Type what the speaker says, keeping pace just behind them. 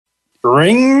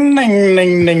Ring, ding,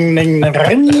 ding, ding, ding,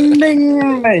 ding, ding,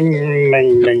 ding,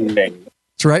 ding, ding, ding.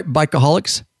 That's right,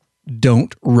 Bikeaholics,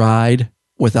 don't ride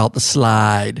without the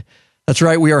slide. That's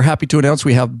right, we are happy to announce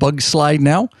we have Bug Slide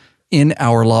now in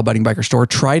our Law Abiding Biker store,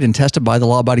 tried and tested by the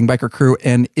Law Abiding Biker crew,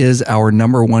 and is our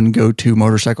number one go-to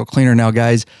motorcycle cleaner now,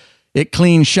 guys. It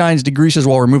cleans, shines, degreases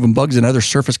while removing bugs and other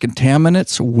surface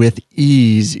contaminants with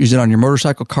ease. Use it on your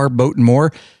motorcycle, car, boat, and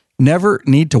more. Never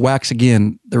need to wax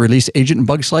again. The release agent in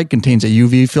Bug Slide contains a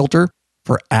UV filter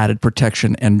for added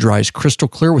protection and dries crystal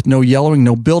clear with no yellowing,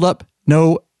 no buildup,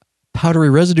 no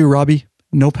powdery residue, Robbie.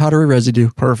 No powdery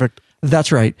residue. Perfect.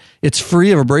 That's right. It's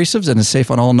free of abrasives and is safe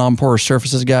on all non-porous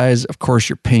surfaces, guys. Of course,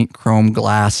 your paint, chrome,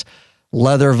 glass,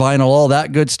 leather, vinyl, all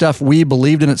that good stuff. We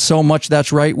believed in it so much.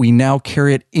 That's right. We now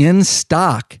carry it in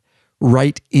stock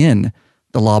right in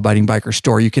the Law Abiding Biker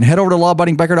store. You can head over to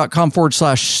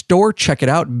lawabidingbiker.com/store. Check it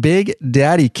out. Big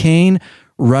Daddy Kane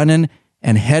running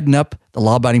and heading up the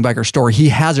Law Abiding Biker store. He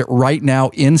has it right now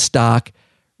in stock,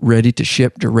 ready to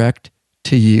ship direct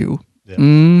to you.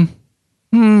 Yeah.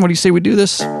 What do you say we do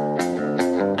this? I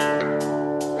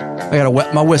got to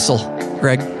wet my whistle,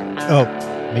 Greg. Oh,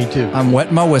 me too. I'm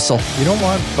wetting my whistle. You don't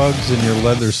want bugs in your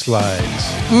leather slides.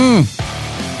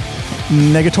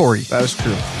 Negatory. That is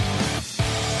true.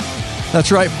 That's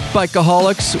right,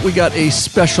 Bikeaholics. We got a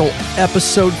special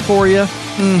episode for you.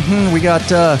 We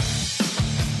got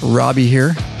Robbie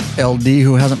here, LD,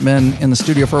 who hasn't been in the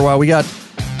studio for a while. We got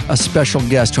a special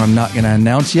guest who I'm not going to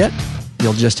announce yet.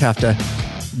 You'll just have to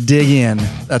dig in.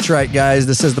 That's right, guys.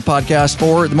 This is the podcast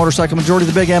for the Motorcycle Majority,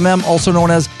 the Big MM, also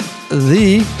known as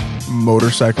the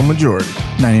Motorcycle Majority.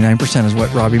 99% is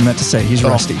what Robbie meant to say. He's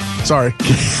rusty. Sorry.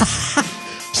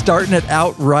 Starting it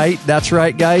out right. That's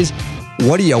right, guys.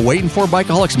 What are you waiting for,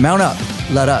 Bikeaholics? Mount up.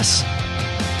 Let us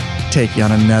take you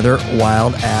on another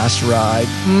wild-ass ride.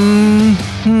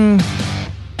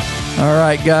 All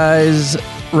right, guys.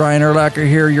 Ryan Erlacher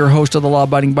here, your host of the Law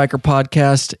Abiding Biker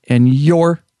podcast, and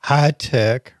your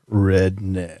high-tech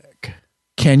redneck.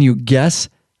 Can you guess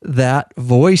that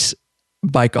voice,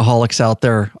 Bikeaholics out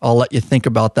there? I'll let you think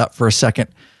about that for a second.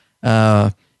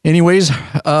 Anyways,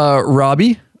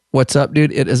 Robbie, what's up,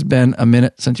 dude? It has been a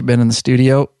minute since you've been in the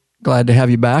studio. Glad to have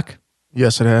you back.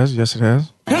 Yes, it has. Yes, it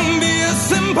has.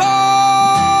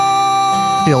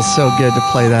 Feels so good to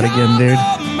play that again, dude.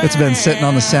 It's been sitting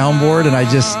on the soundboard, and I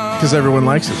just... Because everyone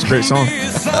likes it. It's a great song.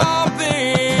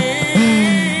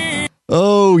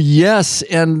 Oh, yes.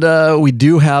 And we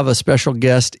do have a special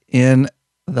guest in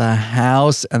the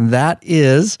house, and that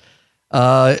is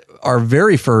our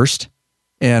very first,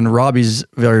 and Robbie's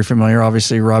very familiar.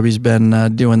 Obviously, Robbie's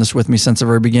been doing this with me since the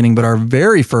very beginning, but our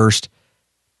very first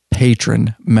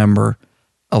patron member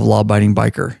of Law Abiding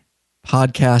Biker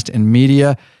podcast and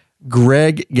media,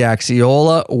 Greg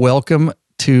Gaxiola. Welcome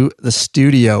to the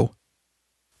studio.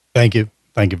 Thank you.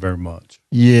 Thank you very much.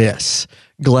 Yes.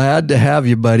 Glad to have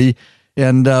you, buddy.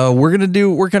 And we're kind of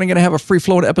going to have a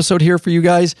free-flowing episode here for you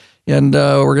guys. And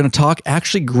we're going to talk.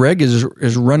 Actually, Greg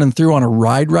is running through on a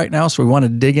ride right now, so we want to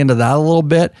dig into that a little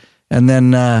bit. And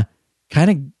then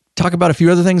kind of talk about a few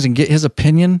other things and get his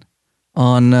opinion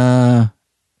on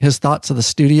his thoughts of the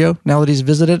studio now that he's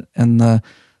visited, and the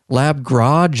lab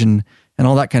garage and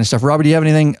all that kind of stuff. Robbie, do you have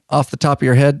anything off the top of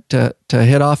your head to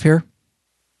hit off here?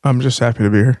 I'm just happy to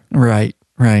be here. Right.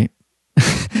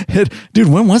 Dude,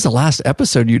 when was the last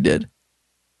episode you did?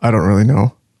 I don't really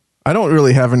know. I don't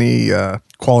really have any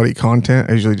quality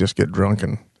content. I usually just get drunk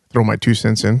and throw my 2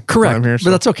 cents in. Correct. I'm here, so.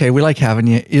 But that's okay. We like having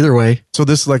you either way. So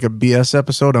this is like a BS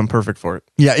episode. I'm perfect for it.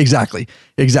 Yeah, exactly.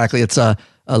 It's a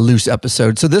loose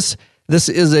episode. So this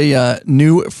is a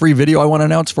new free video I want to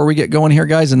announce before we get going here,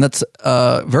 guys. And that's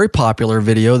a very popular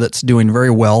video that's doing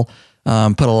very well.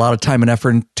 Put a lot of time and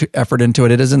effort into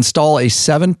it. It is install a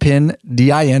 7-pin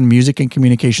DIN music and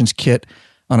communications kit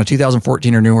on a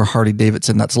 2014 or newer Harley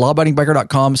Davidson. That's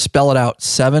lawabidingbiker.com. Spell it out.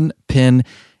 7-pin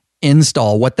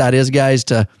install. What that is, guys,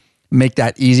 to make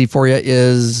that easy for you,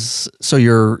 is so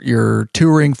your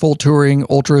touring, full touring,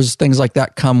 ultras, things like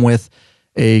that come with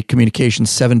a communication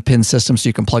 7-pin system, so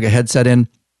you can plug a headset in.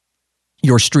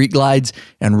 Your street glides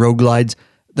and road glides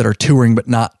that are touring but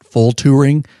not full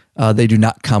touring, they do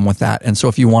not come with that. And so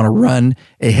if you want to run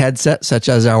a headset such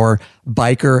as our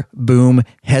Biker Boom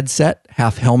headset,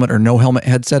 half helmet or no helmet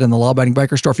headset in the Law Abiding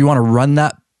Biker store, if you want to run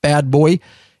that bad boy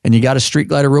and you got a street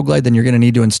glide or road glide, then you're going to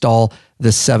need to install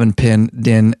this 7-pin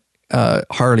DIN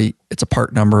Harley, it's a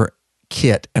part number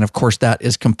kit. And of course that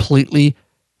is completely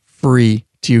free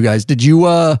to you guys. Did you,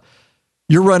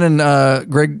 you're running,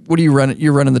 Greg, what are you running?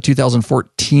 You're running the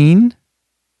 2014?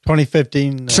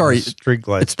 2015 Sorry, Street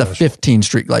Glide it's special. the 15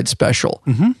 Street Glide special.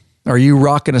 Mm-hmm. Are you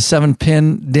rocking a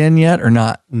 7-pin din yet or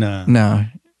not? No. No,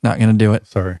 not going to do it.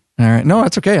 Sorry. All right. No,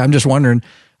 that's okay. I'm just wondering.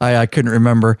 I couldn't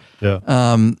remember.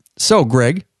 Yeah. So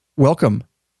Greg, welcome.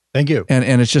 Thank you.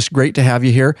 And it's just great to have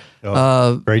you here.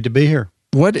 Great to be here.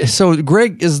 So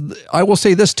Greg I will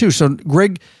say this too. So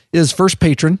Greg is first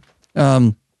patron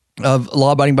of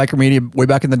Law Abiding Biker Media way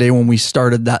back in the day when we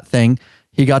started that thing.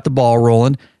 He got the ball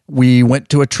rolling. We went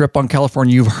to a trip on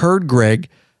California. You've heard Greg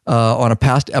on a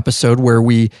past episode where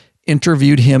we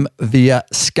interviewed him via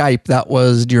Skype. That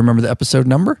was, do you remember the episode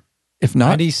number? If not,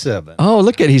 97. Oh,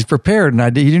 look at, he's prepared.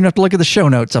 And you didn't have to look at the show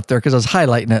notes up there because I was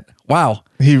highlighting it. Wow.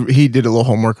 He did a little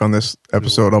homework on this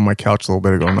episode on my couch a little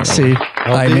bit ago. I'm not gonna See,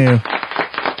 lie. I knew.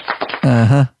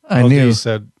 I knew. He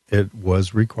said it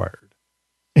was required.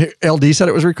 LD said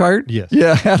it was required? Yes.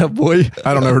 Yeah, attaboy.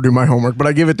 I don't ever do my homework, but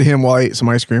I give it to him while I ate some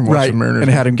ice cream. Right, Some Mariners.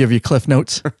 and had him give you cliff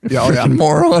notes. Yeah, oh, yeah.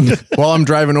 Moron. While I'm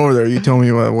driving over there, you tell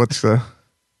me what's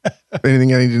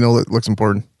anything I need to know that looks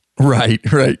important. Right.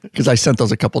 Because I sent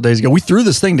those a couple days ago. We threw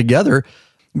this thing together.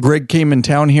 Greg came in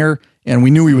town here, and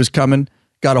we knew he was coming.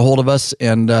 Got a hold of us,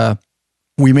 and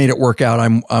we made it work out.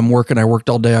 I'm working. I worked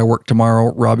all day. I worked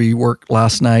tomorrow. Robbie worked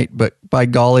last night, but by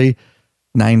golly,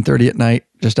 9:30 at night,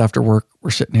 just after work, we're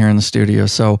sitting here in the studio.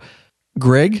 So,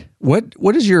 Greg,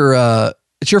 what is your?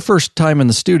 It's your first time in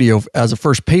the studio as a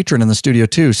first patron in the studio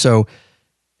too. So,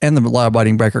 and the Law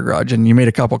Abiding Biker Garage, and you made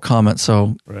a couple comments.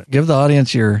 So, give the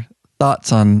audience your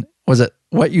thoughts on. Was it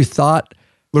what you thought?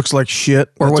 Looks like shit.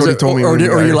 Or That's was what he it? told me Or when we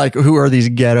got you're here. like, who are these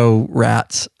ghetto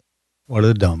rats? What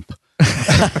a dump.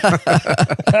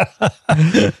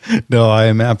 No, I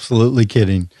am absolutely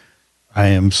kidding. I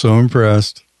am so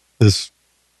impressed. This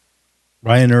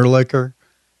Ryan Ehrlicher,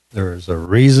 there's a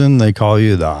reason they call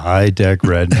you the high-tech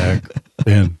redneck.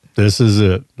 And this is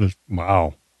it.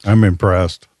 Wow. I'm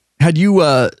impressed. Had you,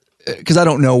 because I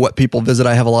don't know what people visit.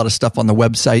 I have a lot of stuff on the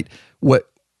website. What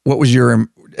was your,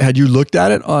 had you looked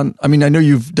at it on, I mean, I know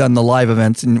you've done the live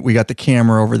events and we got the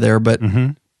camera over there, but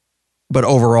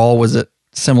overall, was it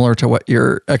similar to what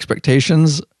your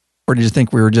expectations, or did you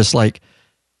think we were just like,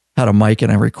 had a mic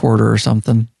and a recorder or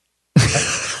something?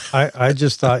 I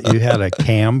just thought you had a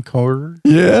camcorder.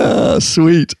 Yeah,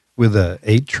 sweet. With a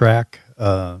 8-track,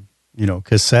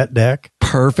 cassette deck.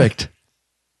 Perfect.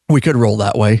 We could roll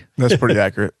that way. That's pretty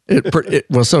accurate.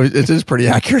 So it is pretty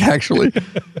accurate, actually.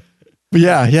 But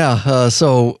yeah.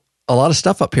 So a lot of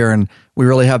stuff up here, and we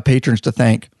really have patrons to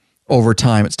thank over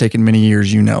time. It's taken many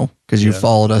years, because you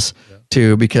followed us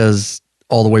too, because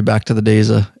all the way back to the days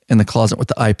in the closet with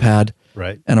the iPad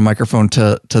and a microphone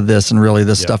to this. And really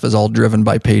this stuff is all driven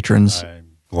by patrons.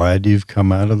 I'm glad you've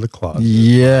come out of the closet.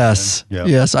 Yes. Yep.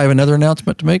 Yes. I have another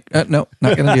announcement to make. No,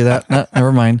 not going to do that. No,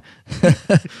 never mind.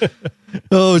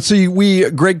 So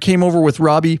Greg came over with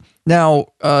Robbie. Now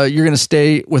you're going to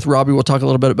stay with Robbie. We'll talk a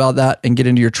little bit about that and get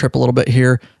into your trip a little bit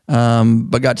here.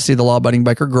 But got to see the Law Abiding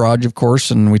Biker Garage, of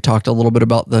course. And we talked a little bit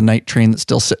about the night train that's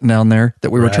still sitting down there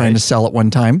that we were trying to sell at one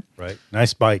time. Right.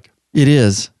 Nice bike. It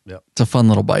is. Yep. It's a fun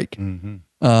little bike.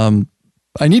 Mm-hmm.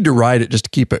 I need to ride it just to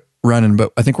keep it running,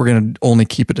 but I think we're going to only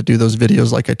keep it to do those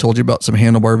videos. Like I told you about some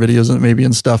handlebar videos and maybe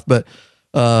and stuff, but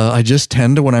I just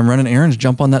tend to, when I'm running errands,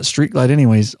 jump on that street glide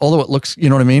anyways. Although it looks, you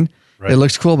know what I mean? Right. It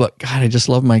looks cool, but God, I just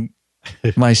love my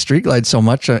street glide so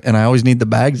much. And I always need the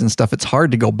bags and stuff. It's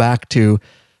hard to go back to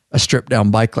a stripped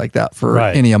down bike like that for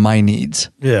any of my needs.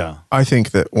 Yeah. I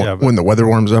think that when the weather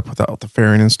warms up without the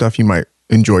fairing and stuff, you might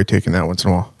enjoy taking that once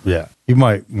in a while. Yeah. You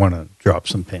might want to drop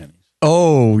some panties.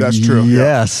 Oh, that's true.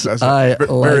 Yes. Yeah. That's I very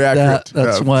like accurate. That.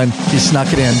 That's one. He snuck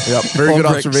it in. Yep. Very good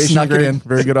observation. Snuck it in.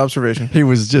 Very good observation. He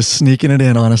was just sneaking it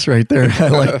in on us right there. I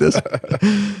like this.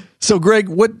 So, Greg,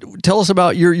 tell us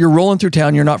about you're rolling through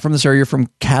town. You're not from this area. You're from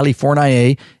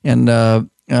California. And why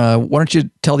don't you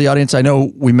tell the audience? I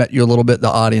know we met you a little bit. The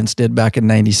audience did back in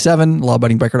 97,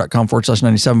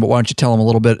 lawabidingbiker.com/97. But why don't you tell them a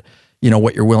little bit,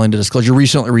 what you're willing to disclose? You're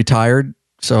recently retired.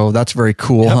 So that's very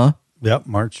cool, huh? Yep.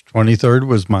 March 23rd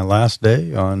was my last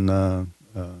day on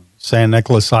San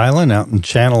Nicolas Island out in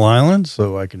Channel Island.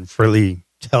 So I can freely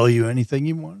tell you anything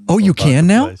you want. Oh, you can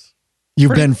now? Place.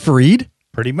 You've been freed?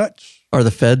 Pretty much. Are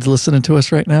the feds listening to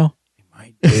us right now? They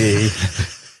might be.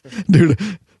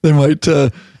 Dude, they might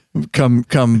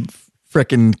come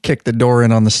frickin' kick the door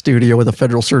in on the studio with a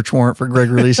federal search warrant for Greg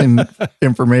releasing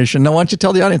information. Now, why don't you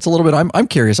tell the audience a little bit? I'm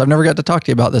curious. I've never got to talk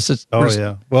to you about this.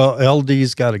 Yeah. Well,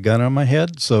 LD's got a gun on my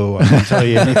head, so I can tell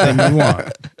you anything you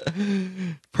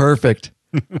want. Perfect.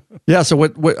 Yeah. So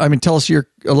tell us a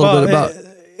little bit about.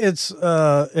 It's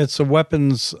a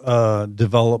weapons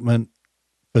development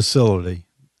facility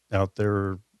out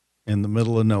there in the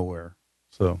middle of nowhere.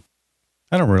 So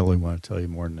I don't really want to tell you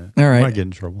more than that. All right. I might get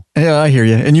in trouble. Yeah, I hear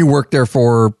you. And you worked there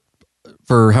for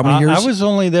for how many years? I was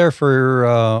only there for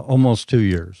almost 2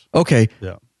 years. Okay.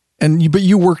 Yeah. But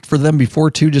you worked for them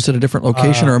before too, just at a different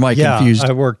location, or am I confused?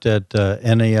 I worked at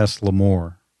NAS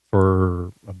Lemoore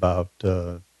for about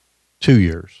 2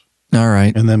 years. All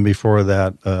right. And then before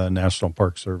that, National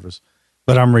Park Service.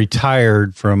 But I'm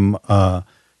retired from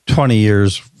 20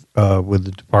 years with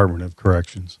the Department of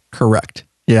Corrections. Correct.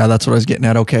 Yeah, that's what I was getting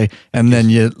at. Okay. And then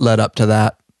you led up to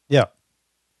that. Yeah.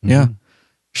 Mm-hmm. Yeah.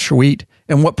 Sweet.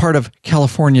 And what part of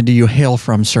California do you hail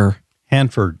from, sir?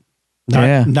 Hanford.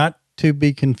 Not to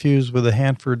be confused with the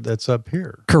Hanford that's up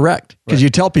here. Correct. Because you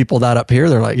tell people that up here,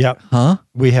 they're like, huh?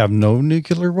 We have no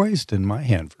nuclear waste in my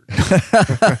Hanford.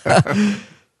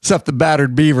 Except the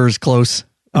battered beaver's close.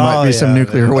 There might be some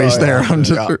nuclear waste there.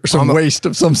 Or some waste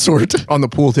of some sort. On the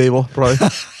pool table, probably.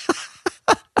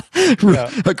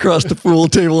 Across the pool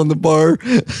table in the bar.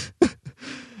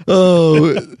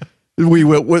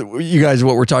 You guys,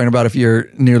 what we're talking about, if you're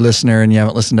a new listener and you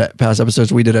haven't listened to past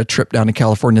episodes, we did a trip down to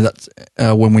California. That's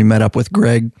when we met up with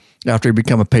Greg after he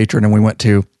became a patron, and we went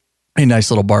to a nice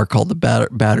little bar called the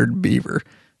Battered Beaver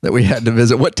that we had to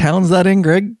visit. What town's that in,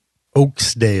 Greg?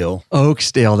 Oaksdale.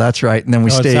 Oaksdale, that's right. And then we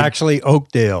stayed. It's actually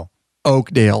Oakdale.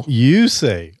 Oakdale. You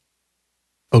say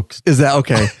Oaksdale. Is that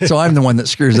okay? So I'm the one that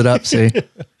screws it up, see?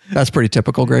 That's pretty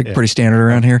typical, Greg. Yeah. Pretty standard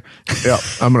around here. Yeah,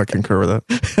 I'm going to concur with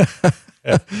that.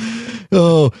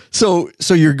 Oh, so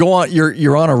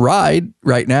you're on a ride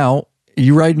right now. Are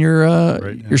you riding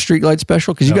your Street Glide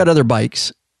Special? Because you got other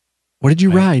bikes. What did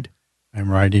you ride?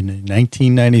 I'm riding a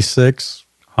 1996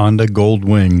 Honda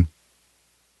Goldwing.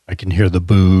 I can hear the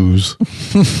booze.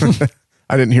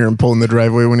 I didn't hear him pulling the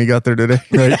driveway when he got there today.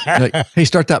 Right? Like, hey,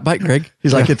 start that bike, Greg.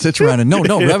 He's like, it's running. No,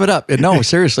 rev it up. No,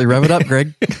 seriously, rev it up,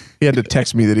 Greg. He had to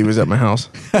text me that he was at my house.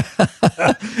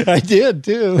 I did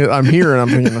too. I'm here and I'm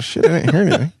thinking, oh, shit, I didn't hear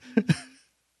anything.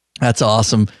 That's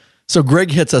awesome. So Greg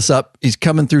hits us up. He's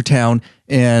coming through town,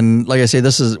 and like I say,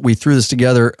 we threw this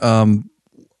together.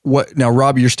 What now,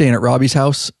 Robbie? You're staying at Robbie's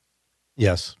house?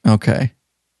 Yes. Okay.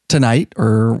 Tonight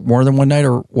or more than one night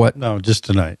or what? No, just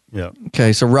tonight. Yeah.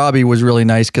 Okay. So Robbie was really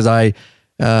nice because I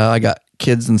got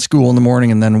kids in school in the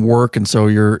morning and then work, and so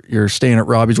you're staying at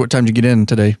Robbie's. What time did you get in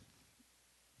today?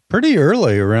 Pretty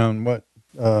early, around what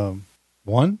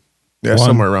 1? Yeah, 1.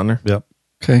 Somewhere around there. Yep.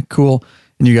 Okay, cool.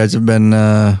 And you guys have been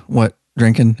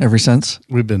drinking ever since?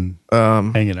 We've been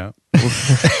hanging out.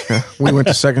 We went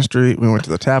to 2nd Street. We went to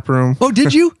the tap room. Oh,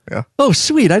 did you? Yeah. Oh,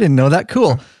 sweet. I didn't know that.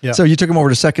 Cool. Yeah. So you took them over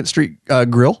to 2nd Street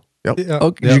Grill? Yep. Yeah.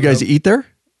 Oh, did you guys eat there?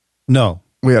 No.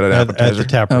 We had an at appetizer. the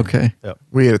tap room. Okay. Yep.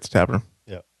 We ate at the tap room.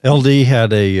 Yeah. LD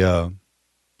had a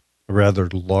rather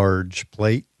large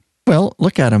plate. Well,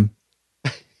 look at him.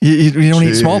 You don't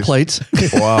eat small plates.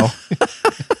 Wow.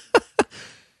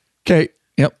 Okay.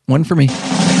 Yep. One for me.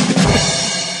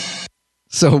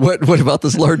 So what about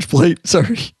this large plate?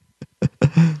 Sorry.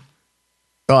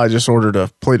 Oh, I just ordered a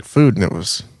plate of food and it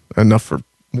was enough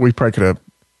we probably could have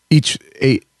each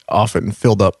ate off it and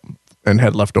filled up and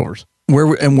had leftovers.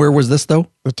 Where was this though?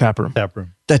 The tap room. Tap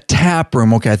room. The tap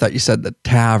room. Okay. I thought you said the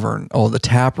tavern. Oh, the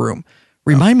tap room.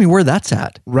 Remind me where that's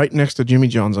at. Right next to Jimmy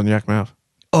John's on Yakima Ave.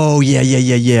 Oh,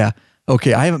 yeah.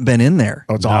 Okay. I haven't been in there.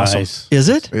 Oh, it's Nice. awesome. Is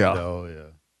it? Yeah. Oh, yeah.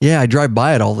 Yeah. I drive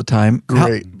by it all the time.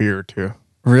 Great beer too.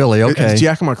 Really? Okay. It's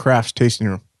Yakima Crafts tasting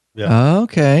room. Yeah.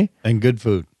 Okay. And good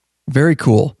food. Very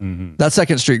cool. Mm-hmm. That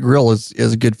 2nd Street Grill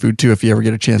is good food too if you ever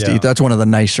get a chance to Yeah. eat. That's one of the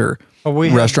nicer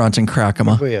restaurants in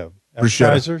Yakima. We have Bruschetta.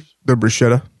 appetizers. The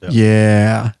bruschetta.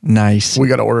 Yeah. Nice. We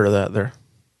got to order that there.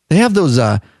 They have those,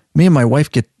 me and my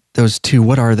wife get those too.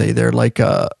 What are they? They're like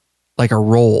a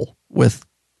roll with,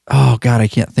 oh God, I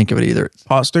can't think of it either.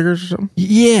 Pot stickers or something?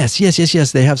 Yes.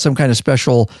 They have some kind of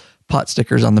special pot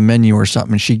stickers on the menu or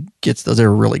something. And she gets those.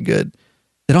 They're really good.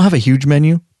 They don't have a huge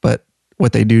menu, but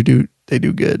what they do they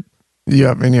do good. You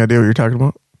have any idea what you're talking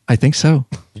about? I think so.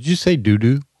 Did you say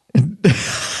doo-doo?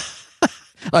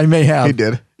 I may have. He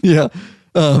did. Yeah.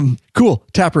 Cool.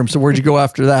 Tap room. So where'd you go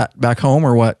after that? Back home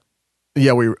or what?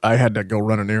 Yeah, I had to go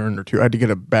run an errand or two. I had to get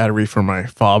a battery for my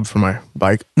fob for my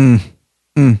bike. And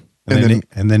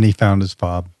then he found his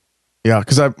fob. Yeah,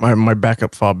 because my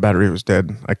backup fob battery was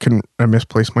dead. I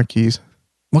misplaced my keys.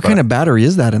 What kind of battery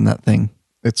is that in that thing?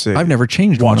 It's a I've never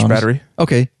changed watch one. battery.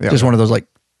 Okay. Yeah. Just one of those like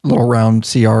little round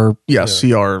CR. Yeah,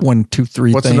 CR. 1, 2,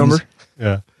 3 What's things. the number?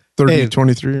 Yeah.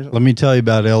 3023 or something? Let me tell you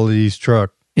about LD's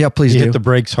truck. Yeah, please He do. hit the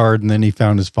brakes hard and then he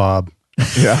found his fob.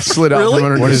 Yeah, slid out Really? from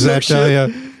underneath. What does the that shit. tell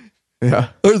you? Yeah.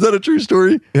 Oh, is that a true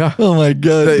story? Yeah. Oh my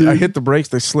God. I dude. hit the brakes.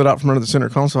 They slid out from under the center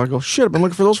console. I go, shit, I've been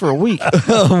looking for those for a week.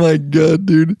 Oh my God,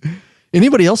 dude.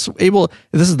 Anybody else able?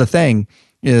 This is the thing,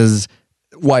 is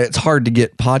why it's hard to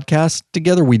get podcasts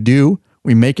together.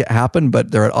 We make it happen,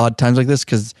 but they're at odd times like this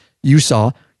because you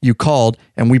saw, you called,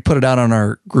 and we put it out on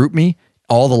our group me,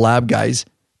 all the lab guys.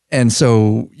 And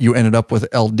so you ended up with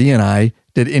LD and I.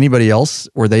 Did anybody else,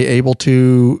 were they able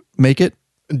to make it?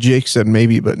 Jake said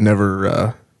maybe, but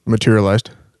never materialized.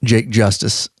 Jake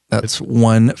Justice. That's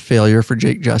one failure for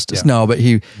Jake Justice. Yeah.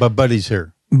 No, But Buddy's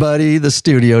here. Buddy, the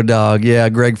studio dog. Yeah,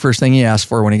 Greg, first thing he asked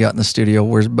for when he got in the studio,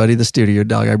 where's Buddy, the studio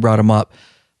dog? I brought him up.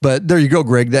 But there you go,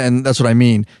 Greg. And that's what I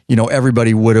mean. You know,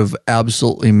 everybody would have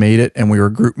absolutely made it, and we were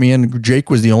group me, and Jake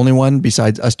was the only one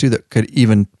besides us two that could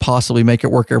even possibly make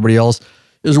it work. Everybody else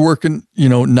is working, you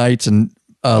know, nights, and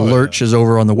Lurch is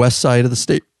over on the west side of the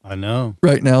state. I know.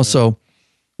 Right now. Yeah. So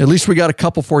at least we got a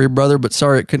couple for you, brother, but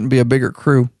sorry it couldn't be a bigger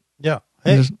crew. Yeah.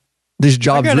 Hey, these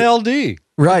jobs. I got LD.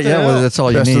 Right. Yeah. Well, that's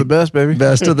all best you need. Best of the best, baby.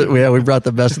 Best of the, yeah, we brought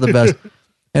the best of the best.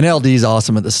 And LD's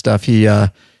awesome at this stuff.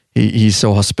 He's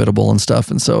so hospitable and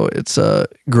stuff. And so it's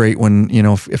great when, you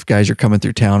know, if guys are coming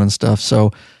through town and stuff.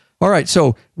 So, all right.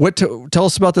 So tell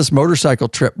us about this motorcycle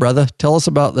trip, brother. Tell us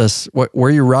about this.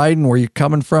 Where you riding? Where you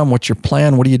coming from? What's your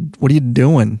plan? What are you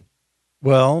doing?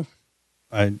 Well,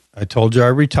 I told you I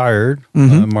retired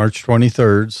March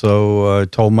 23rd. So I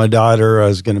told my daughter I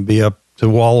was going to be up to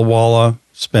Walla Walla,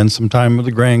 spend some time with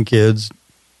the grandkids.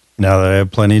 Now that I have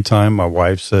plenty of time, my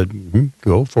wife said,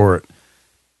 go for it.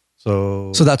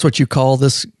 So that's what you call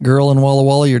this girl in Walla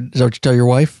Walla? Is that what you tell your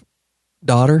wife?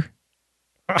 Daughter?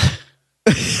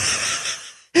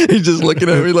 He's just looking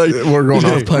at me like we're going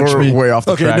off. We're way off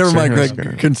the okay, tracks. never mind,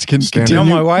 Greg. Continue.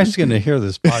 my wife's going to hear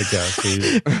this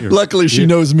podcast. So Luckily, she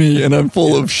knows me, and I'm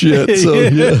full of shit. So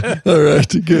yeah, all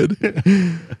right, good.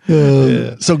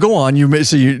 So go on. You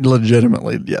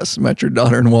legitimately met your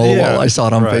daughter in Walla Walla. I saw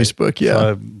it on Facebook. Yeah,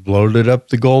 so I loaded up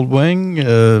the Gold Wing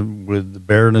with the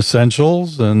Baron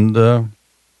Essentials and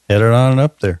headed on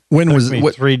up there. When was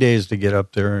it? 3 days to get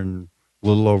up there, and a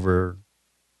little over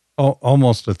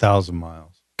almost 1,000 miles.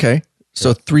 Okay.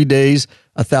 So 3 days,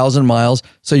 1,000 miles.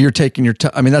 So you're taking your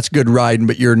time. I mean, that's good riding,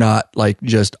 but you're not like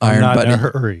just iron not button. in a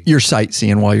hurry. You're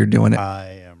sightseeing while you're doing it.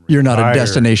 I am. You're not a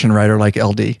destination rider like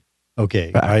LD.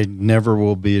 Okay. I never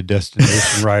will be a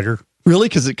destination rider. Really?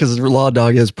 Because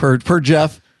Lawdog is per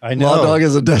Jeff. I know. Lawdog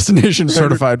is a destination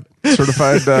certified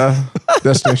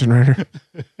destination rider.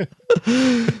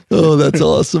 Oh, that's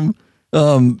awesome.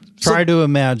 Try to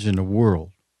imagine a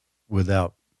world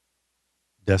without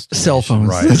destination cell phones.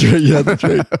 riders. That's right. Yeah, that's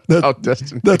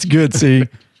right. That's good. See,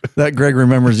 that Greg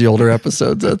remembers the older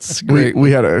episodes. That's great.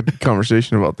 We had a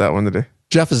conversation about that one today.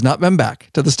 Jeff has not been back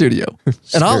to the studio,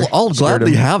 and I'll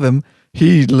gladly him. have him.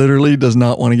 He literally does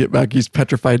not want to get back. He's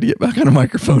petrified to get back on a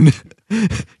microphone.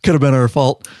 Could have been our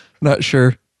fault. Not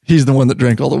sure. He's the one that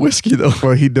drank all the whiskey, though.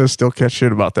 Well, he does still catch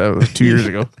shit about that. It was 2 years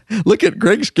ago. Look at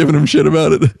Greg's giving him shit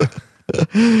about it.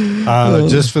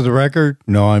 Just for the record,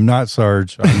 no, I'm not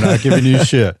Sarge. I'm not giving you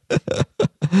shit.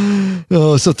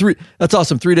 Oh, so that's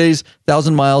awesome. 3 days,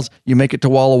 1,000 miles. You make it to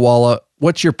Walla Walla.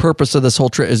 What's your purpose of this whole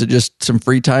trip? Is it just some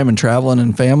free time and traveling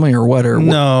and family or what?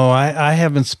 No, I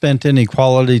haven't spent any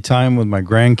quality time with my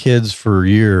grandkids for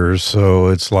years. So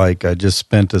it's like I just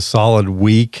spent a solid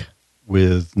week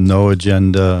with no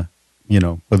agenda,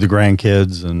 with the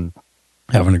grandkids and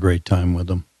having a great time with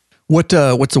them. What's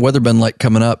the weather been like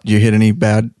coming up? Do you hit any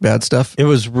bad stuff? It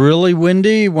was really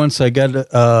windy once I got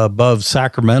above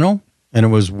Sacramento, and it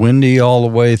was windy all the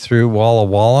way through Walla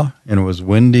Walla, and it was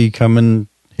windy coming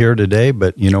here today.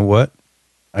 But you know what?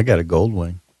 I got a Gold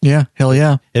Wing. Yeah, hell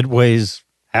yeah. It weighs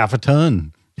half a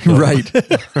ton. So right.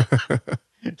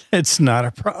 It's not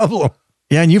a problem.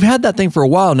 Yeah, and you've had that thing for a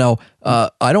while now.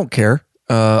 I don't care.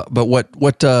 But what?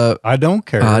 I don't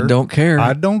care. I don't care.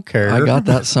 I don't care. I got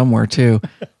that somewhere too.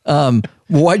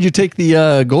 Why'd you take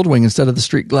the Gold Wing instead of the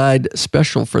Street Glide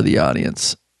Special for the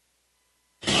audience?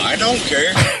 I don't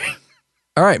care.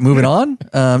 All right, moving on.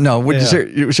 No,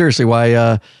 seriously,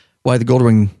 why the Gold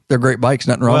Wing? They're great bikes.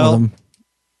 Nothing wrong with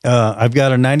them. I've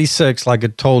got a 96, like I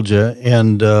told you,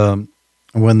 and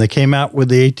when they came out with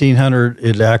the 1800,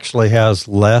 it actually has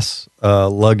less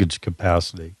luggage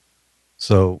capacity.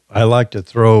 So I like to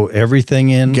throw everything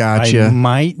in Gotcha. I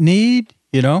might need,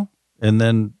 and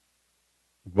then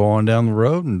go on down the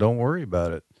road and don't worry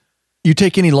about it. You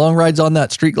take any long rides on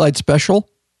that Street Glide Special?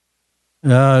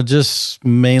 Just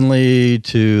mainly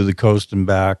to the coast and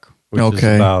back, which is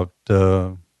about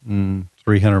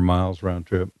 300 miles round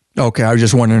trip. Okay, I was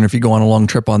just wondering if you go on a long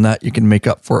trip on that, you can make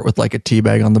up for it with like a tea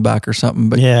bag on the back or something.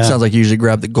 But it sounds like you usually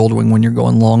grab the Gold Wing when you're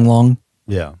going long.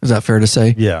 Yeah. Is that fair to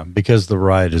say? Yeah, because the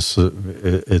ride is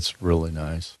it's really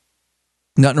nice.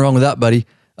 Nothing wrong with that, buddy.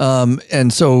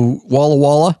 And so Walla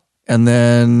Walla, and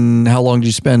then how long did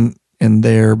you spend in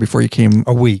there before you came?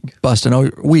 A week. Busting. Oh,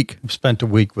 a week. Spent a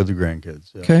week with the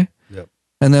grandkids. Yeah. Okay. Yep.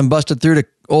 and then busted through to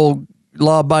old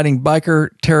law-abiding biker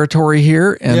territory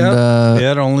here. And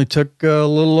it only took a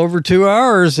little over 2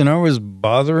 hours, and I was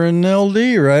bothering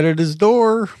LD right at his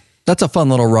door. That's a fun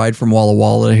little ride from Walla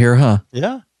Walla to here, huh?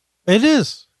 Yeah, it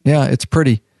is. Yeah, it's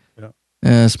pretty. Yeah.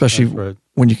 Especially right.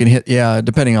 when you can hit,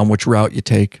 depending on which route you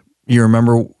take. You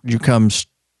remember you come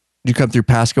through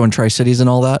Pasco and Tri-Cities and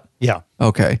all that? Yeah.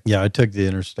 Okay. Yeah, I took the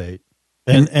interstate.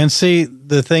 And see,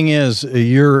 the thing is,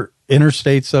 your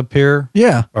interstates up here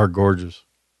are gorgeous.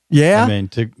 Yeah. I mean,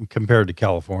 compared to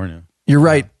California. You're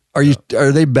right.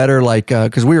 Are they better like,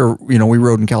 because we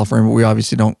rode in California, but we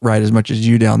obviously don't ride as much as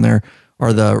you down there.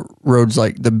 Are the roads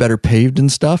like the better paved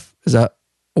and stuff? Is that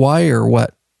why or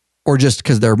what? Or just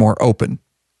because they're more open?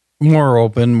 More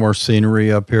open, more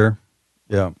scenery up here.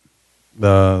 Yeah.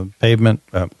 The pavement,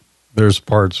 there's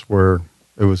parts where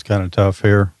it was kind of tough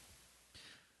here.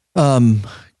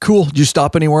 Cool. Did you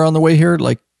stop anywhere on the way here?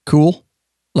 Like cool?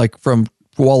 Like from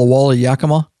Walla Walla,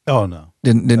 Yakima? Oh, no.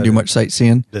 Didn't do much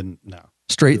sightseeing? No.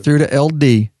 Straight through to LD.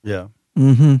 Yeah.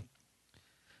 Mm-hmm.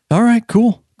 All right,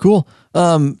 cool.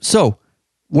 So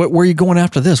where are you going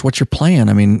after this? What's your plan?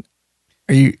 I mean,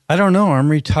 I don't know. I'm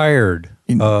retired.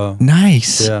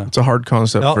 Nice. Yeah. It's a hard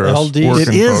concept for us LD.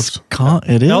 working It is. folks.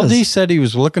 It is. LD said he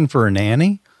was looking for a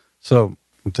nanny. So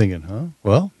I'm thinking,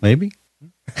 well, maybe.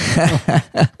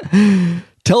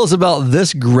 Tell us about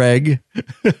this, Greg.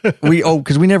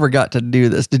 Because we never got to do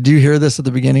this. Did you hear this at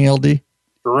the beginning, LD?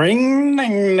 Ring,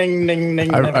 ding, ding, ding,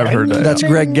 ding. I've heard that. That's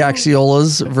Greg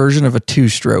Gaxiola's version of a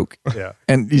two-stroke. Yeah.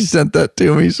 And he sent that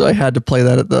to me, so I had to play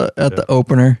that at the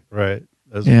opener. Right.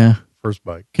 That's Yeah. First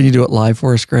bike. Can you do it live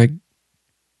for us, Greg?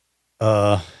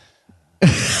 I'm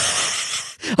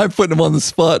putting him on the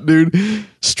spot, dude.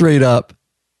 Straight up.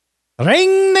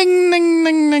 Ring, ding, ding,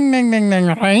 ding, ding, ding, ding, ding,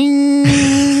 ring,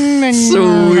 ding,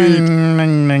 Sweet. ding,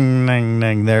 ding, ding, ding,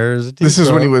 ding. There's a This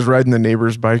is when he was riding the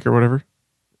neighbor's bike or whatever.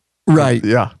 Right.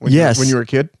 Yeah. When you were a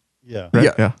kid. Yeah.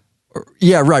 Right? Yeah.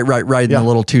 Yeah, right. Riding a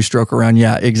little two-stroke around.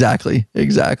 Yeah, exactly.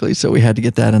 So we had to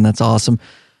get that in. That's awesome.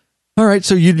 All right.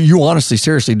 So you honestly,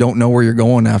 seriously don't know where you're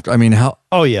going after. I mean, how?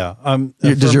 Oh yeah.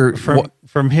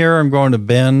 From here, I'm going to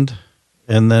Bend,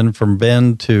 and then from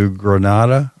Bend to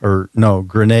Grenada,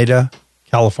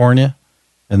 California,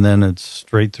 and then it's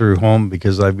straight through home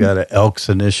because I've got an Elks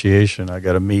initiation. I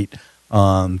got to meet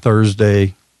on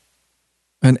Thursday.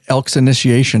 An Elks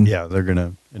initiation. Yeah, they're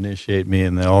gonna initiate me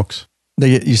in the Elks.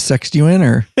 You sexed you in,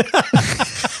 or?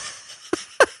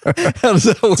 How does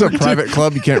that work? It's a private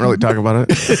club. You can't really talk about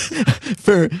it.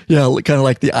 Fair. Yeah, kind of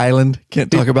like the island.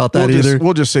 Can't talk about that either.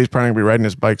 We'll just say he's probably going to be riding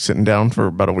his bike sitting down for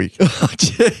about a week.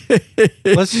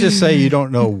 Let's just say you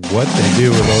don't know what they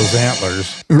do with those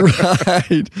antlers.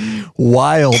 Right.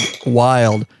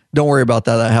 Wild. Don't worry about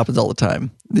that. That happens all the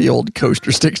time. The old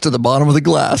coaster sticks to the bottom of the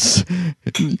glass.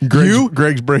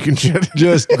 Greg's breaking shit.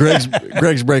 Just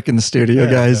Greg's breaking the studio,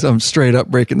 guys. I'm straight up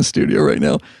breaking the studio right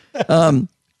now.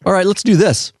 All right, let's do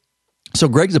this. So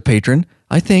Greg's a patron.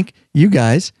 I think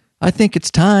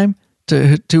it's time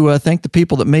to thank the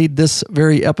people that made this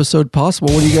very episode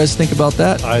possible. What do you guys think about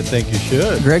that? I think you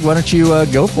should. Greg, why don't you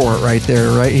go for it right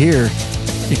there, right here.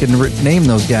 You can name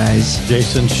those guys.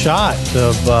 Jason Schott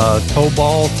of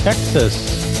Tobal,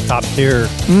 Texas, top tier.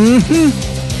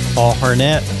 Mm-hmm. Paul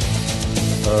Harnett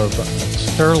of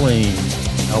Sterling,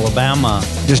 Alabama.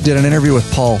 Just did an interview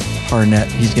with Paul Harnett.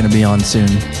 He's going to be on soon.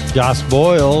 Josh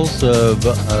Boyles of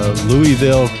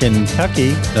Louisville,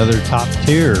 Kentucky, another top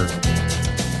tier.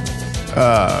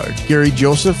 Gary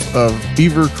Joseph of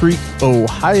Beaver Creek,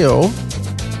 Ohio.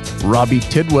 Robbie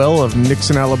Tidwell of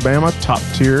Nixon, Alabama, top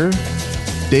tier.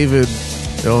 David,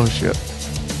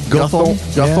 Guthel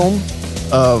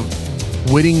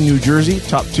of Whitting, New Jersey,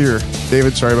 top tier.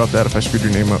 David, sorry about that if I screwed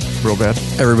your name up real bad.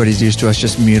 Everybody's used to us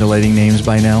just mutilating names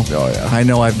by now. Oh, yeah. I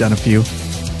know I've done a few.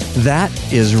 That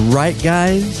is right,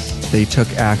 guys. They took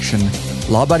action.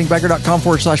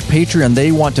 Lawabidingbiker.com/Patreon.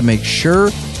 They want to make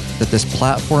sure that this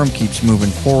platform keeps moving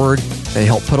forward. They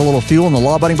help put a little fuel in the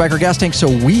Law Abiding Biker gas tank so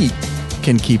we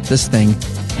can keep this thing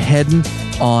heading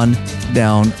on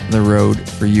down the road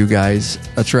for you guys.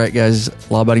 That's right, guys.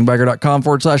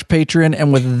 Lawabidingbiker.com/Patreon.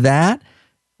 And with that,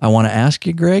 I want to ask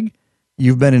you, Greg,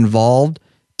 you've been involved.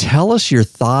 Tell us your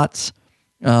thoughts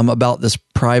about this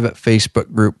private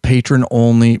Facebook group,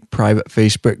 patron-only private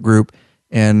Facebook group,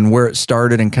 and where it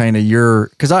started and kind of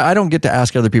because I don't get to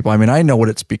ask other people. I mean, I know what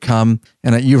it's become,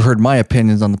 and you've heard my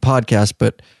opinions on the podcast,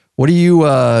 but what do you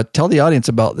tell the audience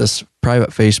about this private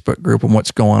Facebook group and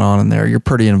what's going on in there? You're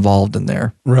pretty involved in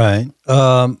there. Right.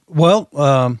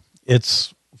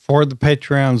 It's for the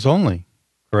Patreons only,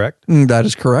 correct? That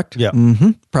is correct. Yeah.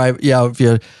 Mm-hmm. Private. Yeah. If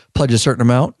you pledge a certain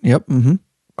amount. Yep. Mm-hmm.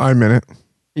 I'm in it.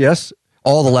 Yes.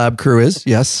 All the lab crew is,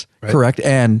 yes, Right. correct.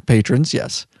 And patrons,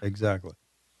 yes. Exactly.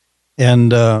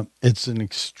 And it's an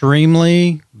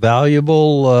extremely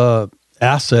valuable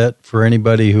asset for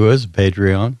anybody who is a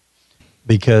Patreon,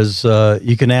 because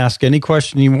you can ask any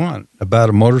question you want about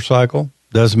a motorcycle.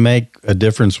 Doesn't make a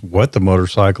difference what the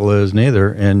motorcycle is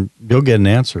neither, and you'll get an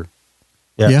answer.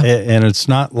 Yeah. And it's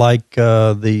not like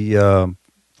the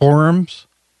forums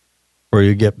where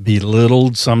you get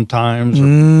belittled sometimes, or,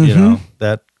 you know,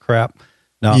 that crap.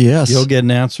 No, Yes. you'll get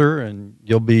an answer, and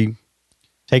you'll be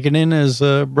taken in as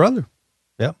a brother.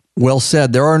 Yeah. Well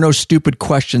said. There are no stupid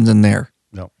questions in there.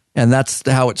 No. And that's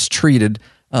how it's treated.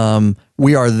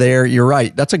 We are there. You're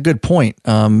right. That's a good point.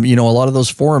 You know, a lot of those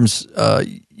forums,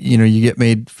 you know, you get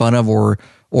made fun of,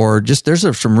 or just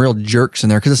there's some real jerks in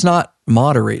there because it's not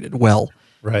moderated well.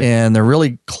 Right. And they're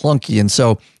really clunky. And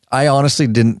so I honestly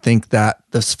didn't think that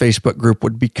this Facebook group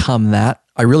would become that.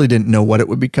 I really didn't know what it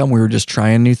would become. We were just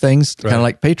trying new things, kind of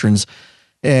like patrons.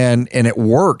 And it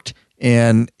worked.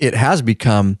 And it has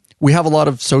become, we have a lot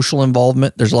of social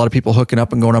involvement. There's a lot of people hooking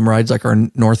up and going on rides, like our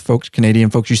North folks,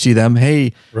 Canadian folks. You see them,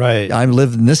 hey, Right. I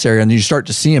live in this area. And you start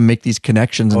to see them make these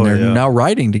connections, and they're now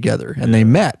riding together, and they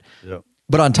met. Yeah.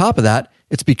 But on top of that,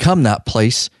 it's become that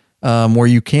place where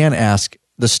you can ask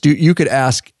you could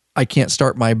ask, I can't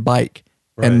start my bike,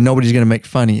 and nobody's going to make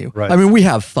fun of you. Right. I mean, we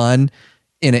have fun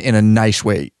in a nice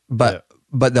way, but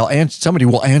they'll answer. Somebody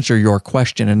will answer your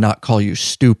question and not call you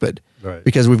stupid,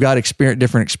 because we've got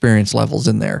different experience levels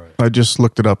in there. I just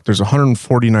looked it up. There's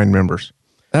 149 members.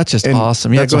 That's just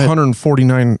awesome. Yeah, that's go ahead.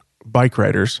 149 bike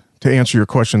riders to answer your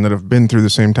question that have been through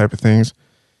the same type of things.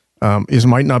 It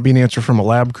might not be an answer from a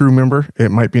lab crew member. It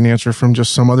might be an answer from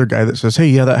just some other guy that says, hey,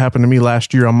 yeah, that happened to me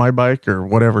last year on my bike or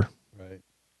whatever. Right.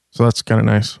 So that's kind of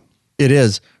nice. It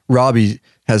is. Robbie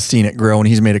has seen it grow, and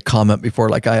he's made a comment before,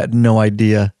 like, I had no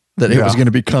idea that it was going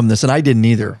to become this, and I didn't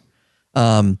either.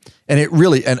 And it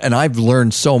really, and I've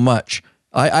learned so much.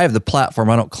 I have the platform.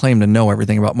 I don't claim to know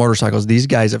everything about motorcycles. These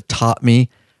guys have taught me.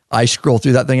 I scroll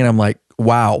through that thing and I'm like,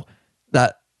 wow,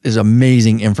 that is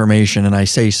amazing information. And I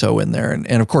say so in there.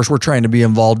 And of course we're trying to be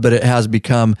involved, but it has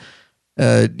become,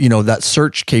 you know, that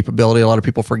search capability a lot of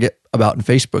people forget about in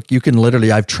Facebook. You can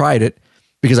literally, I've tried it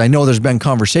because I know there's been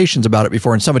conversations about it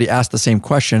before, and somebody asked the same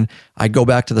question. I go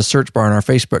back to the search bar in our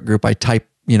Facebook group. I type,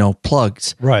 you know,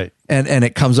 plugs. Right. And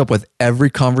it comes up with every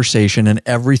conversation and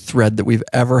every thread that we've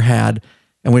ever had.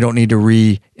 And we don't need to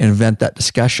reinvent that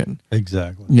discussion.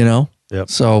 Exactly. You know? Yep.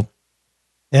 So.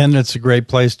 And it's a great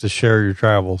place to share your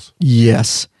travels.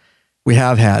 Yes, we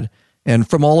have had. And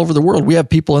from all over the world. We have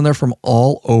people in there from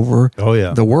all over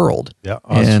the world. Yeah.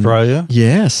 Australia. And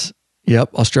yes.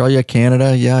 Yep. Australia,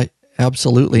 Canada. Yeah,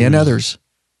 absolutely. And others.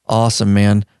 Awesome,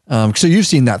 man. So you've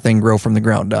seen that thing grow from the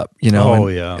ground up, you know? Oh,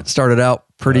 yeah. It started out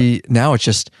pretty, now it's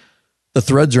just, the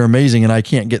threads are amazing and I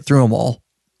can't get through them all.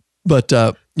 But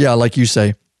yeah, like you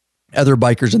say, other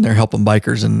bikers in there helping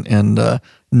bikers and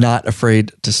not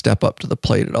afraid to step up to the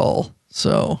plate at all.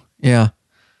 So yeah,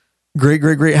 great.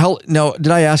 Now, did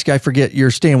I ask you, I forget,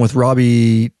 you're staying with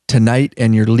Robbie tonight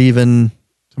and you're leaving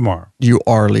tomorrow. You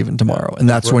are leaving tomorrow, and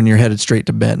that's when you're headed straight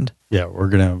to Bend. Yeah, we're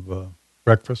going to have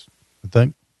breakfast, I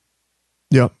think.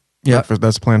 Yep. Breakfast,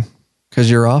 that's the plan. Because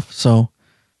you're off, so.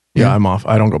 Yeah, I'm off.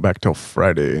 I don't go back till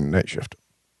Friday night shift.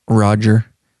 Roger.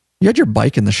 You had your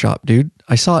bike in the shop, dude.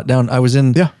 I saw it down. I was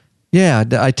in. Yeah. Yeah,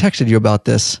 I texted you about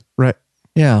this. Right.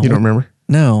 Yeah. You don't remember?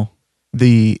 No.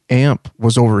 The amp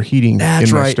was overheating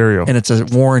in my stereo. And it's a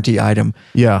warranty item.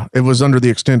 Yeah. It was under the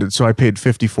extended, so I paid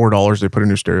 $54. They put a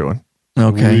new stereo in.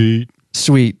 Okay.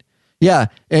 Sweet. Yeah.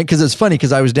 And because it's funny,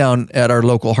 because I was down at our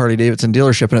local Harley Davidson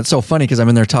dealership, and it's so funny because I'm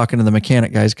in there talking to the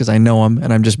mechanic guys because I know them,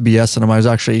 and I'm just BSing them. I was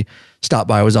actually stopped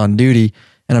by. I was on duty,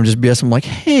 and I'm just BSing them like,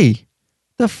 hey,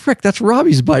 the frick, that's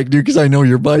Robbie's bike, dude, because I know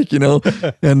your bike, you know?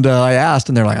 And I asked,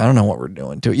 and they're like, I don't know what we're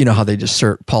doing to it. You know how they just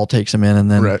Paul takes them in,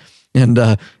 and then,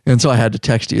 and so I had to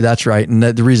text you. That's right. And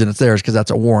the reason it's there is because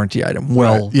that's a warranty item.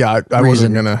 Well, right. Yeah, I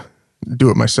wasn't going to do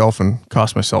it myself and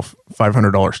cost myself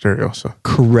 $500 stereo. So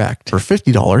correct. For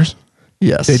 $50.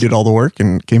 Yes. They did all the work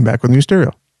and came back with new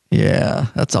stereo. Yeah,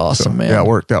 that's awesome, man. Yeah, it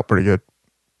worked out pretty good.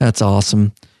 That's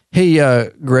awesome. Hey,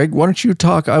 Greg, why don't you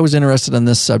talk? I was interested in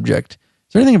this subject.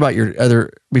 Is there anything about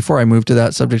your before I move to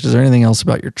that subject, is there anything else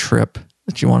about your trip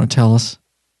that you want to tell us?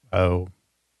 Oh.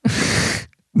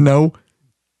 No?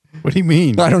 What do you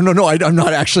mean? I don't know. No, I'm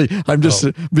not actually. I'm just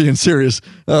being serious.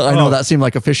 I know that seemed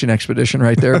like a fishing expedition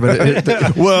right there, but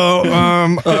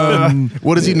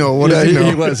what does he know? What does he know?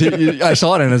 He was. I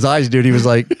saw it in his eyes, dude. He was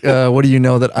like, what do you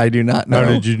know that I do not know? How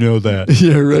did you know that?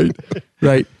 Yeah, right.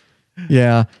 Right.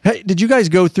 Yeah. Hey, did you guys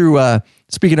go through,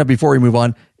 speaking of before we move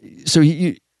on, so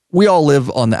we all live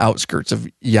on the outskirts of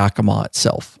Yakima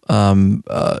itself.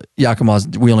 Yakima's,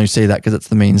 we only say that because it's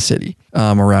the main city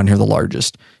around here, the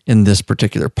largest in this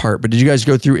particular part. But did you guys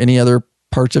go through any other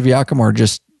parts of Yakima or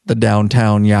just the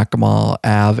downtown Yakima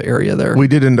Ave area there? We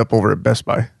did end up over at Best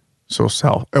Buy, so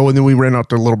south. Oh, and then we ran out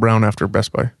to Little Brown after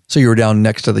Best Buy. So you were down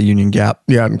next to the Union Gap?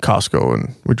 Yeah, and Costco,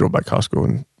 and we drove by Costco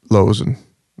and Lowe's and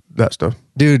that stuff.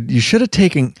 Dude, you should have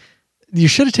taken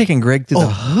Greg through the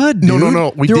hood, dude.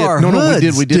 No. We Through did. our No, we hoods.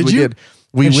 did. We did.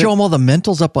 We and went, show him all the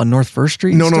mentals up on North First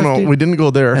Street. No, and stuff, dude? We didn't go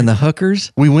there. And the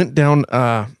hookers. We went down.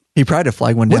 He probably to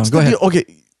flag one down. What's Go the ahead. deal? Okay.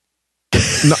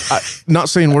 Not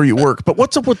saying where you work, but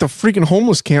what's up with the freaking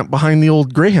homeless camp behind the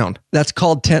old Greyhound? That's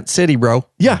called Tent City, bro.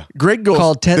 Yeah, Greg goes.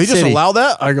 Called Tent they just City. allow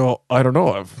that? I go. I don't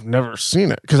know. I've never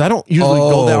seen it because I don't usually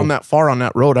go down that far on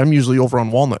that road. I'm usually over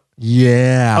on Walnut.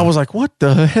 Yeah. I was like, what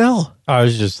the hell? I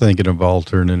was just thinking of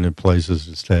alternative places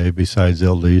to stay besides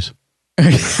LD's.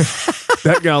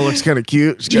 That gal looks kind of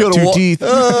cute. She's got gotta two teeth.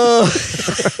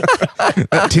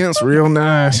 That tent's real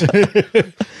nice.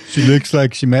 She looks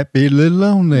like she might be a little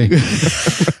lonely.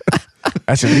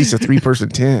 That's at least a 3-person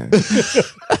tent.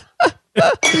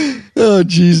 Oh,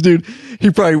 geez, dude. He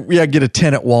probably, get a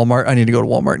tent at Walmart. I need to go to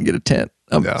Walmart and get a tent.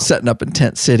 I'm setting up in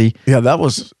Tent City. Yeah, that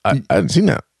was, I hadn't seen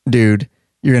that. Dude,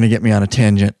 you're going to get me on a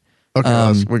tangent.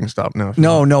 Okay, we can stop now.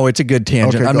 No, it's a good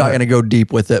tangent. Okay, I'm not going to go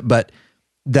deep with it, but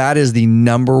that is the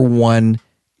number one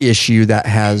issue that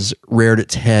has reared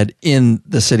its head in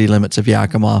the city limits of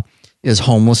Yakima is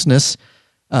homelessness.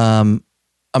 I'm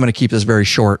going to keep this very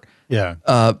short. Yeah.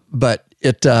 But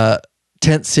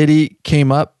Tent City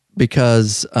came up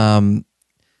because and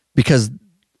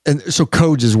so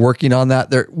Codes is working on that.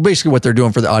 They're basically what they're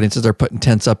doing for the audience is they're putting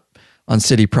tents up on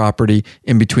city property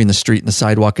in between the street and the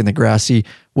sidewalk and the grassy.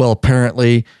 Well,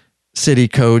 apparently City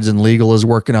Codes and legal is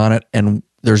working on it, and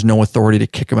there's no authority to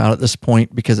kick them out at this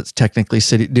point because it's technically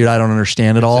city. Dude, I don't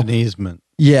understand it all. It's an easement.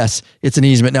 Yes, it's an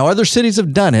easement. Now, other cities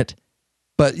have done it,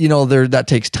 but that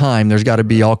takes time. There's got to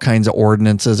be all kinds of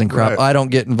ordinances and crap. Right. I don't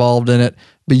get involved in it,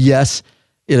 but yes,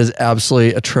 it is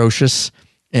absolutely atrocious.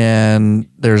 And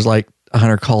there's like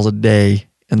 100 calls a day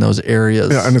in those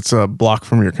areas. Yeah, and it's a block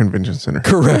from your convention center.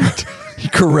 Correct.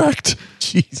 Correct.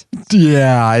 Jeez.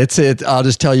 Yeah, I'll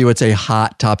just tell you, it's a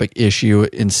hot topic issue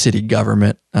in city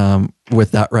government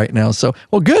with that right now. So,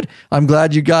 well, good. I'm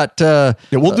glad you got. Yeah,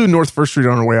 we'll do North First Street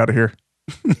on our way out of here.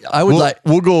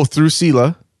 We'll go through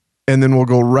Sela, and then we'll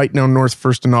go right down North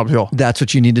First and Nob Hill. That's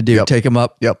what you need to do. Yep. Take them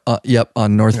up. Yep.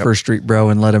 On North First Street, bro,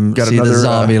 and let them see the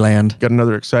zombie land. Got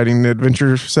another exciting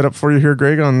adventure set up for you here,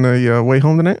 Greg, on the way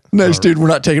home tonight. Nice, dude. We're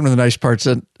not taking them to the nice parts.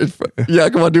 Yeah,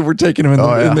 come on, dude. We're taking them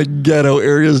in the ghetto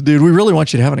areas, dude. We really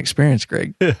want you to have an experience,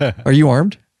 Greg. Are you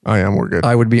armed? I am. We're good.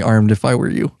 I would be armed if I were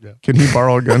you. Yeah. Can he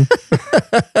borrow a gun?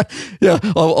 Yeah,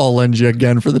 I'll lend you a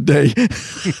gun for the day.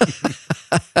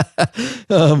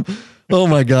 Oh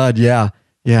my God, yeah,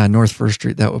 North First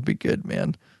Street. That would be good,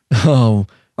 man. Oh,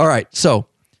 all right. So,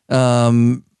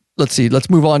 let's see.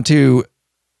 Let's move on to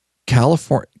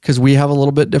California because we have a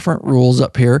little bit different rules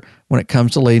up here when it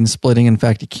comes to lane splitting. In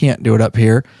fact, you can't do it up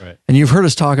here. Right. And you've heard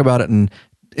us talk about it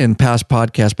in past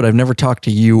podcasts, but I've never talked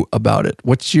to you about it.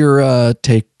 What's your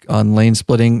take on lane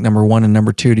splitting? Number 1 and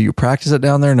number 2. Do you practice it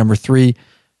down there? Number 3,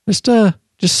 just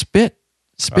spit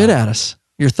at us.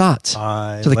 Your thoughts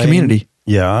to the community.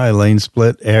 Yeah, I lane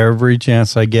split every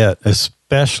chance I get,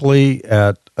 especially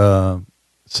at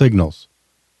signals.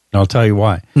 And I'll tell you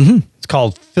why. Mm-hmm. It's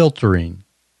called filtering.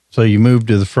 So you move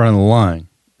to the front of the line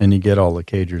and you get all the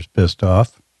cagers pissed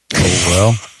off. Oh,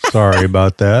 well, sorry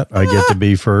about that. I get to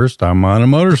be first. I'm on a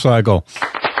motorcycle.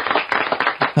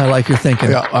 I like your thinking.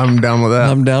 Yeah, I'm down with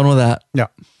that. Yeah.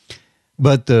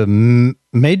 But the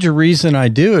major reason I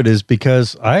do it is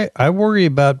because I worry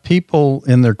about people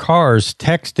in their cars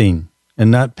texting and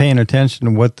not paying attention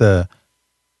to what the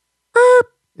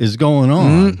is going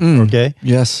on. Okay.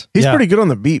 Yes. He's pretty good on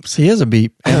the beeps. He is a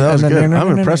beep. Yeah, that was good.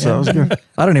 I'm impressed. That was good.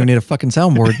 I don't even need a fucking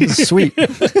soundboard. This is sweet.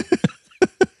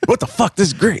 What the fuck? This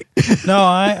is great. No,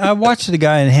 I watched the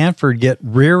guy in Hanford get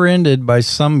rear-ended by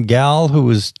some gal who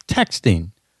was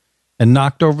texting and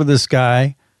knocked over this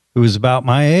guy who was about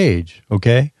my age.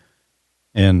 Okay.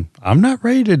 And I'm not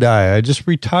ready to die. I just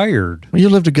retired. Well, you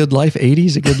lived a good life.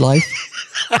 80s, a good life.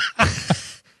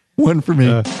 One for me.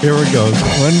 Here we go.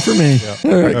 One for me. Yeah.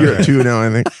 All right, you're at 2 now, I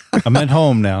think. I'm at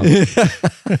home now.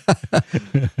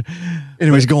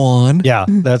 Anyways, go on. Yeah,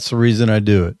 that's the reason I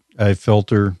do it. I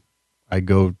filter. I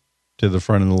go to the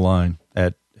front of the line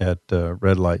at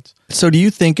red lights. So do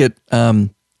you think it,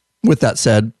 with that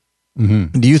said, do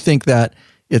you think that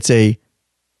it's a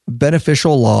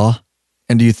beneficial law,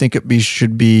 and do you think it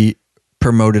should be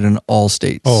promoted in all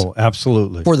states. Oh,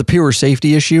 absolutely. For the pure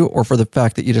safety issue or for the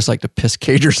fact that you just like to piss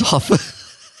cagers off?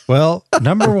 Well,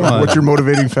 number one. What's your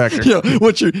motivating factor? Yeah,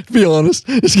 be honest.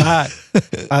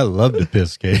 I love to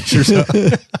piss cagers.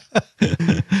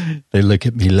 They look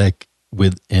at me like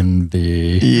with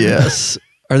envy. Yes.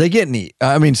 Are they getting,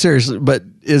 I mean, seriously, but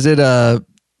is it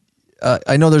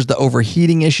I know there's the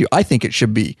overheating issue. I think it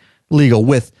should be legal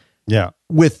with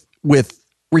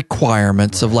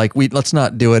requirements of like, let's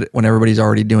not do it when everybody's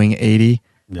already doing 80.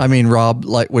 Yeah. I mean, Rob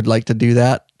would like to do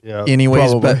that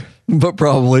anyways, probably. but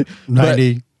probably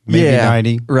 90, maybe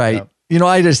 90. Right. Yeah. You know,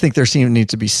 I just think there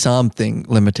needs to be something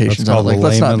limitations on it. Like,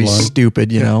 let's not be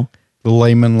stupid, you know? The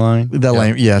layman line.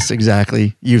 Yes,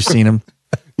 exactly. You've seen him.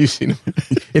 You've seen him.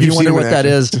 If you wonder what that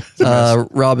is,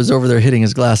 Rob is over there hitting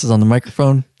his glasses on the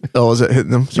microphone. Oh, is it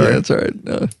hitting them? Sorry. Yeah, that's all right.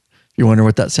 If you wonder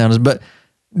what that sound is. But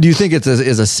do you think it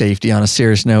is a safety, on a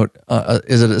serious note?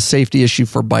 Is it a safety issue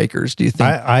for bikers, do you think?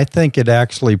 I think it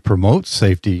actually promotes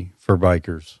safety for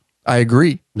bikers. I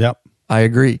agree. Yep. I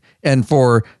agree. And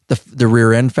for the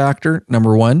rear end factor,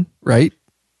 number one, right?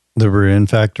 The rear end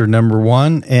factor, number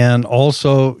one. And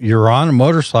also, you're on a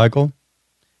motorcycle.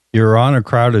 You're on a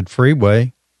crowded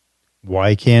freeway.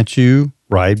 Why can't you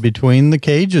ride between the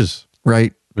cages?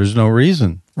 Right. There's no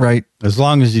reason. Right. As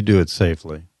long as you do it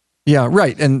safely. Yeah,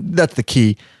 right. And that's the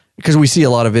key, because we see a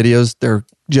lot of videos, they're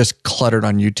just cluttered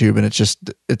on YouTube, and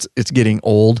it's getting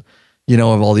old, you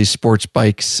know, of all these sports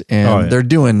bikes, and they're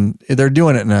doing it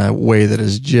in a way that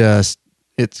is just,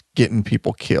 it's getting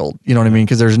people killed. You know what I mean?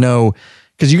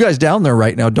 Because you guys down there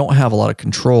right now don't have a lot of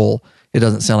control. It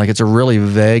doesn't sound like it's a really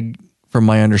vague, from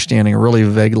my understanding, a really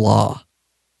vague law.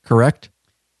 Correct?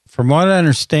 From what I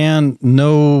understand,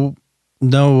 no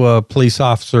police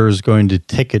officer is going to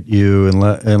ticket you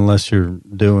unless you're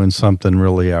doing something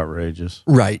really outrageous.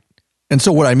 Right. And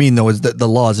so what I mean though is that the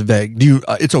law is vague.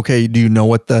 It's okay. Do you know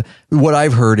what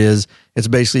I've heard is it's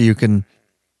basically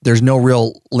there's no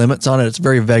real limits on it. It's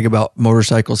very vague about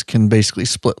motorcycles can basically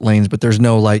split lanes, but there's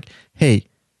no like, hey,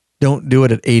 don't do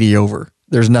it at 80 over.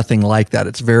 There's nothing like that.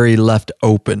 It's very left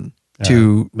open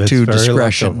to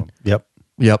discretion. Yep.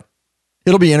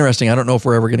 It'll be interesting. I don't know if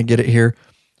we're ever going to get it here.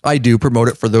 I do promote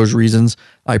it for those reasons.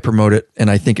 I promote it,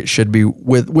 and I think it should be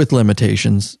with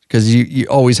limitations, because you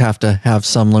always have to have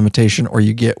some limitation, or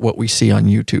you get what we see on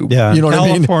YouTube. Yeah, you know what I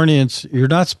mean? Californians, you're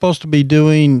not supposed to be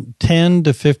doing 10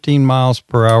 to 15 miles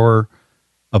per hour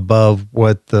above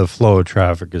what the flow of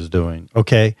traffic is doing.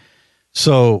 Okay,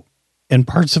 so in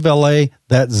parts of LA,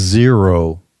 that's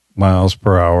 0 miles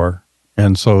per hour.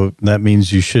 And so that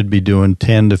means you should be doing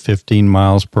 10 to 15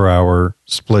 miles per hour,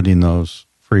 splitting those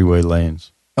freeway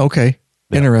lanes. Okay.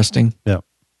 Yeah. Interesting. Yeah.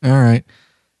 All right.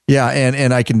 Yeah.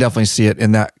 And I can definitely see it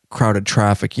in that crowded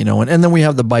traffic, you know, and then we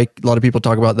have the bike. A lot of people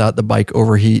talk about that, the bike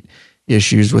overheat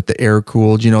issues with the air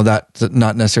cooled, you know, that's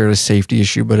not necessarily a safety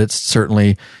issue, but it's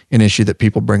certainly an issue that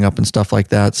people bring up and stuff like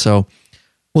that. So,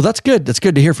 well, that's good. That's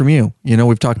good to hear from you. You know,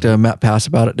 we've talked to Matt Pass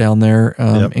about it down there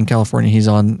in California. He's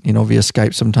on, you know, via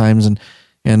Skype sometimes.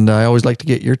 And I always like to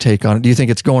get your take on it. Do you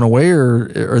think it's going away, or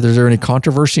is there any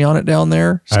controversy on it down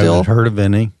there still? I haven't heard of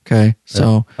any. Okay.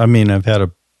 So, I mean, I've had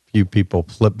a few people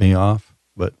flip me off,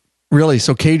 but. Really?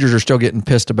 So cagers are still getting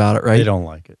pissed about it, right? They don't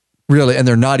like it. Really? And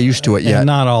they're not used to it yet? And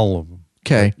not all of them.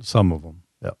 Okay. Some of them.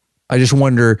 Yep. I just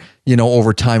wonder, you know,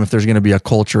 over time, if there's going to be a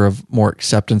culture of more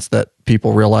acceptance that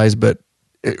people realize, but.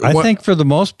 I think for the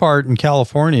most part in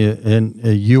California,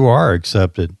 you are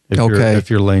accepted if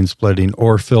you're lane splitting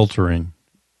or filtering.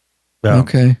 Yeah.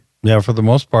 Okay. Yeah, for the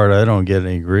most part, I don't get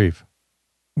any grief.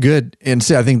 Good. And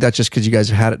see, I think that's just because you guys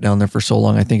have had it down there for so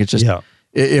long. I think it's just,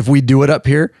 if we do it up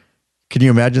here, can you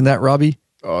imagine that, Robbie?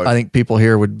 I think people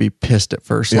here would be pissed at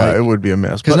first. Yeah, it would be a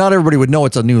mess. Because not everybody would know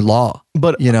it's a new law.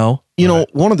 But, you know,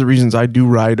 one of the reasons I do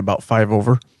ride about 5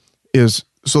 over is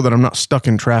so that I'm not stuck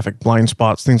in traffic, blind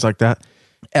spots, things like that.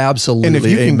 Absolutely. And if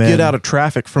you can get out of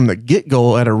traffic from the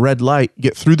get-go at a red light,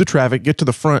 get through the traffic, get to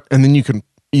the front, and then you can,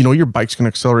 you know, your bike's going to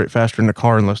accelerate faster in the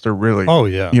car unless they're really,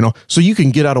 you know, so you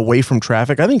can get out away from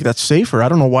traffic. I think that's safer. I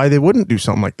don't know why they wouldn't do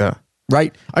something like that.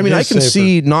 Right. I mean, I can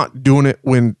see not doing it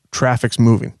when traffic's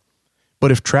moving.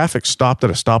 But if traffic's stopped at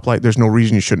a stoplight, there's no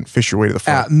reason you shouldn't fish your way to the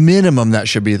front. At minimum, that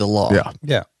should be the law. Yeah.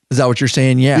 Yeah. Is that what you're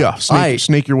saying? Yeah. Yeah.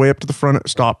 Snake your way up to the front,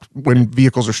 stop when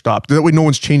vehicles are stopped. That way no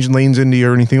one's changing lanes into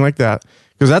you or anything like that.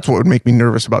 Because that's what would make me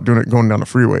nervous about doing it going down the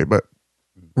freeway. But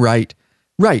Right.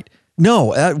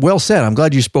 No, well said. I'm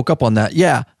glad you spoke up on that.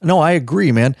 Yeah. No, I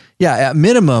agree, man. Yeah. At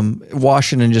minimum,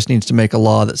 Washington just needs to make a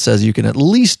law that says you can at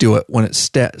least do it when it's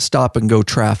stop and go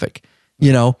traffic,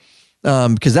 you know,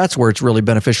 because that's where it's really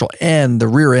beneficial. And the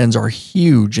rear ends are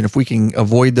huge. And if we can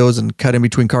avoid those and cut in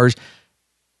between cars,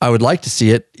 I would like to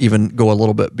see it even go a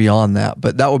little bit beyond that,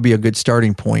 but that would be a good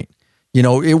starting point. You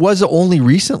know, it was only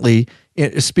recently,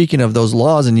 speaking of those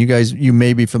laws, and you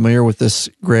may be familiar with this,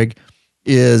 Greg,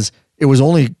 it was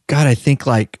only, God, I think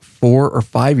like 4 or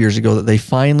 5 years ago that they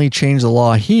finally changed the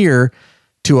law here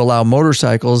to allow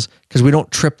motorcycles, because we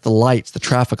don't trip the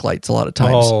traffic lights a lot of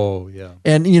times. Oh, yeah.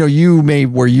 And, you know,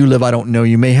 where you live, I don't know,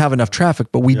 you may have enough traffic,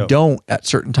 but we don't at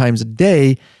certain times of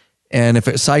day. And if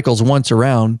it cycles once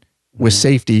around with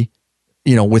safety,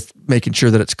 you know, with making sure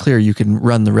that it's clear, you can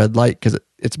run the red light because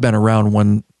it's been around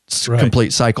one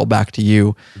complete cycle back to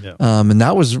you. Yeah. And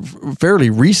that was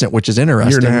fairly recent, which is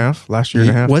interesting. Last year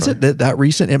and a half. Was it that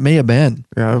recent? It may have been.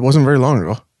 Yeah, it wasn't very long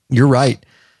ago. You're right.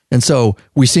 And so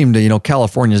we seem to, you know,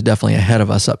 California is definitely ahead of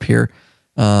us up here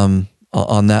on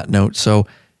that note. So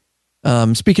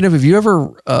speaking of, have you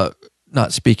ever,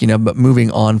 not speaking of, but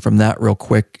moving on from that real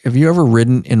quick, have you ever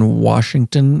ridden in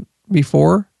Washington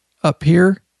before up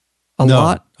here a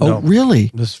lot? Oh, no.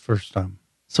 Really? This is the first time.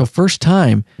 So first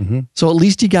time. Mm-hmm. So at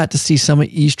least you got to see some of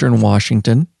Eastern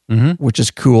Washington, which is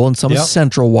cool, and some of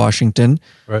Central Washington,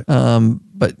 right.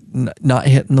 But not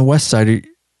hitting the west side.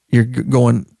 You're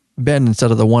going Bend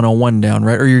instead of the 101 down,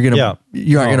 right? Or you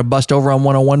aren't gonna bust over on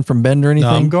 101 from Bend or anything?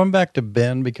 No, I'm going back to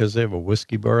Bend because they have a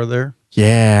whiskey bar there.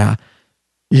 Yeah,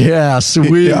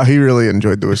 sweet. Yeah, he really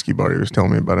enjoyed the whiskey bar. He was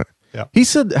telling me about it. Yeah, he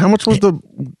said, how much was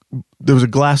there was a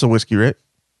glass of whiskey, right?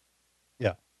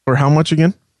 Yeah. For how much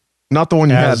again? Not the one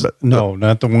you had, but no,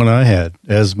 not the one I had.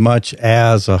 As much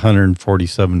as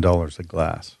 $147 a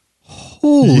glass.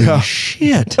 Holy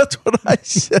shit! That's what I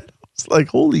said. It's like,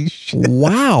 holy shit.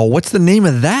 Wow. What's the name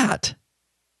of that?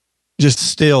 Just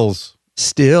Stills.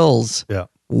 Yeah.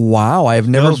 Wow. I've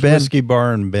never been. Whiskey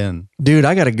bar in Bend. Dude,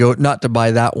 I got to go, not to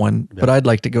buy that one, but I'd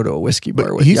like to go to a whiskey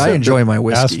bar with you. I enjoy my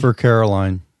whiskey. Ask for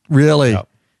Caroline. Really? Yep.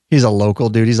 He's a local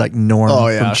dude. He's like Norm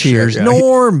from Cheers. Yeah.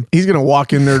 Norm. He's going to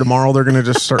walk in there tomorrow. They're going to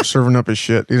just start serving up his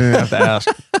shit. He didn't have to ask.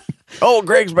 Oh,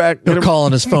 Greg's back. He'll call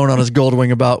on his phone on his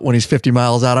Goldwing about when he's 50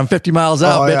 miles out. I'm 50 miles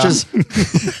out, bitches.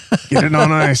 Yeah. Get it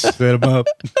on ice. Set him up.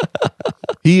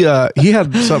 He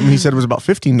had something he said was about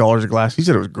 $15 a glass. He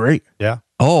said it was great. Yeah.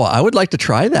 Oh, I would like to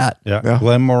try that. Yeah.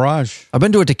 Glen Mirage. I've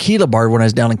been to a tequila bar when I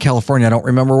was down in California. I don't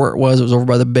remember where it was. It was over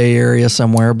by the Bay Area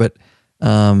somewhere, but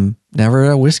never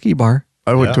a whiskey bar.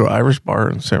 I went to an Irish bar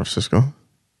in San Francisco.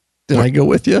 Did I go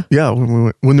with you? Yeah,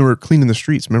 when they were cleaning the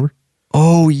streets, remember?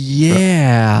 Oh,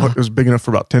 yeah. It was big enough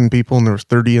for about 10 people, and there was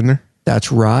 30 in there. That's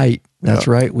right. That's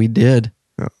right. We did.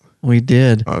 Yeah. We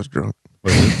did. I was drunk.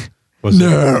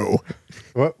 No.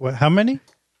 What? How many?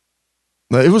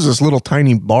 It was this little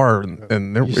tiny bar,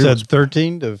 and you said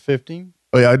 13 to 15?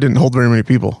 Oh, yeah, I didn't hold very many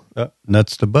people.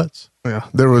 Nuts to butts. Yeah,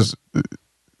 there was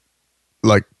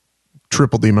like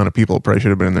triple the amount of people that probably should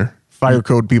have been in there. Fire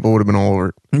code people would have been all over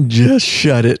it. Just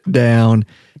shut it down.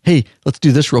 Hey, let's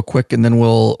do this real quick and then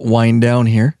we'll wind down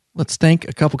here. Let's thank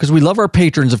a couple, because we love our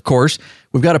patrons, of course.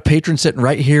 We've got a patron sitting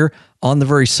right here on the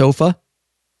very sofa,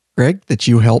 Greg, that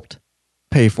you helped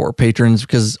pay for. Patrons,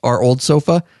 because our old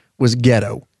sofa was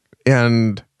ghetto.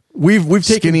 And we've taken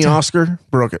Skinny Oscar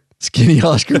broke it. Skinny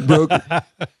Oscar broke it.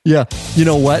 Yeah. You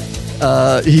know what?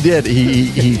 He did.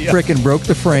 He frickin' broke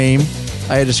the frame.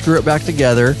 I had to screw it back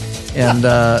together. And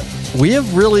we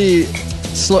have really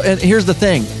slow. And here's the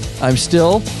thing. I'm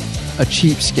still a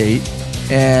cheapskate,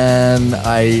 and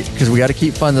because we got to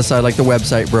keep funds aside, like the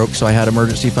website broke, so I had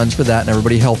emergency funds for that, and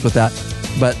everybody helped with that.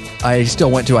 But I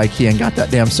still went to IKEA and got that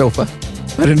damn sofa.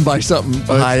 I didn't buy something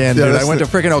high end, dude. I went to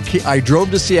freaking IKEA. I drove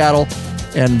to Seattle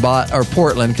and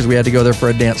Portland, because we had to go there for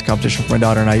a dance competition for my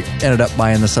daughter, and I ended up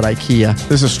buying this at IKEA.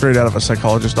 This is straight out of a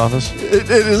psychologist's office.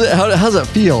 How's it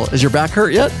feel? Is your back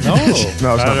hurt yet? No, no, it's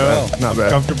not bad. Not bad.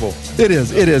 Comfortable. It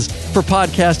is. For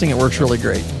podcasting, it works really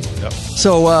great. Yep.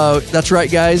 So that's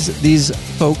right, guys. These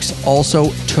folks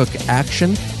also took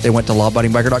action. They went to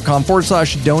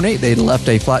lawabidingbiker.com/donate. They left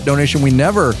a flat donation. We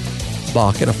never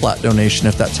balk at a flat donation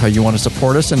if that's how you want to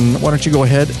support us. And why don't you go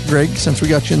ahead, Greg, since we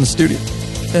got you in the studio,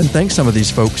 and thank some of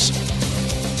these folks.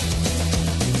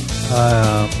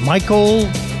 Michael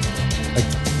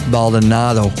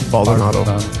Baldonado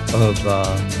of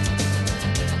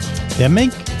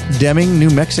Deming, New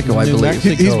Mexico, I believe.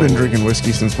 He's been drinking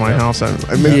whiskey since my house.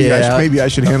 Maybe I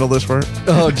should handle this for it.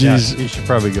 Oh, geez. Yeah, you should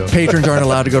probably go. Patrons aren't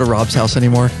allowed to go to Rob's house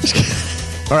anymore.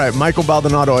 All right, Michael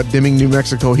Baldonado at Deming, New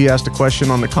Mexico. He asked a question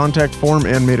on the contact form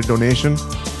and made a donation.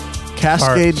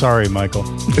 Cascade Sorry, Michael.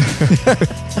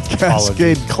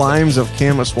 Cascade Climbs of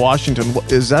Camas, Washington.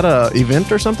 Is that a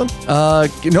event or something?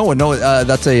 No,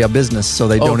 that's a business, so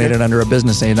they donate it under a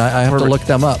business name. I have to look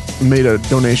them up. Made a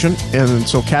donation, and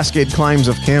so Cascade Climbs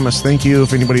of Camas. Thank you.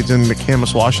 If anybody's in the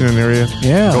Camas, Washington area,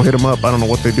 go hit them up. I don't know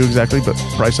what they do exactly, but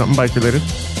probably something bike related.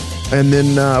 And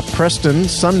then Preston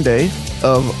Sunday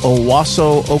of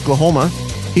Owasso, Oklahoma.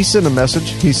 He sent a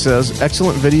message. He says,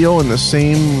 excellent video in the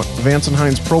same Vance &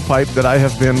 Hines Pro Pipe that I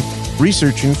have been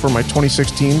researching for my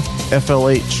 2016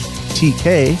 FLH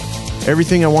TK.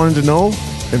 Everything I wanted to know,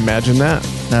 imagine that.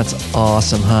 That's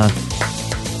awesome, huh?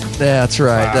 That's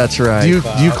right. Wow. That's right. Do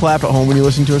you clap at home when you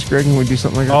listen to us, Greg, when we do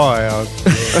something like that? Oh,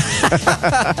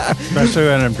 yeah. Especially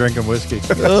when I'm drinking whiskey.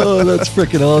 Oh, that's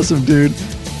freaking awesome, dude.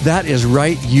 That is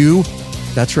right.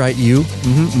 That's right, you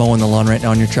mowing the lawn right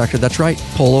now on your tractor. That's right.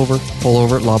 Pull over at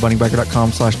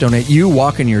lawabidingbiker.com/donate. You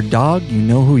walking your dog, you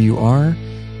know who you are.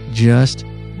 Just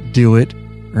do it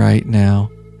right now.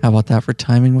 How about that for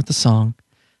timing with the song?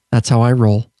 That's how I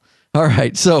roll. All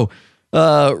right, so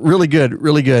really good,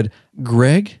 really good.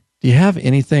 Greg, do you have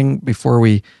anything before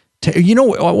we you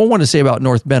know, I want to say about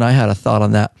North Bend, I had a thought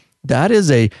on that. That is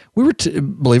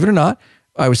believe it or not,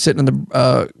 I was sitting in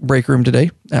the break room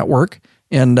today at work,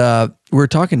 and we were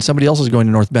talking, somebody else is going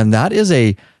to North Bend. That is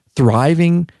it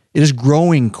is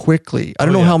growing quickly. I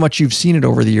don't know how much you've seen it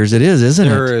over the years. It is, isn't it?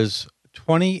 There is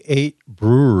 28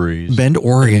 breweries. Bend,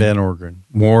 Oregon. Bend, Oregon.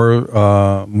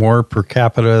 More per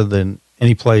capita than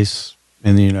any place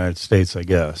in the United States, I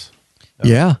guess.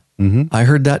 Yeah. Mm-hmm. I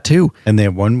heard that too. And they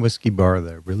have one whiskey bar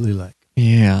that I really like.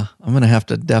 Yeah. I'm going to have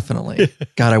to definitely.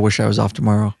 God, I wish I was off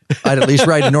tomorrow. I'd at least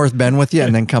ride to North Bend with you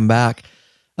and then come back.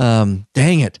 Dang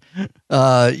it.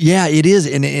 Yeah, it is.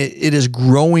 And it is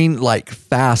growing like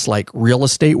fast, like real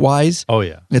estate wise. Oh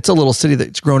yeah. It's a little city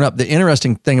that's grown up. The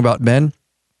interesting thing about Bend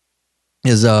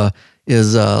is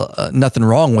nothing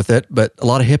wrong with it, but a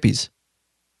lot of hippies.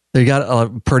 They got a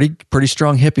pretty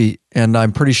strong hippie. And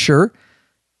I'm pretty sure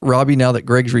Robbie, now that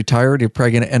Greg's retired, he's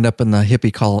probably going to end up in the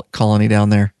hippie colony down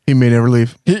there. He may never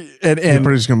leave. And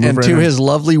to his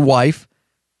lovely wife,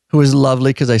 who is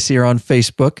lovely because I see her on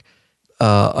Facebook.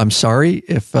 I'm sorry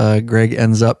if Greg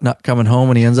ends up not coming home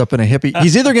and he ends up in a hippie.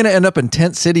 He's either going to end up in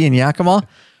Tent City in Yakima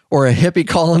or a hippie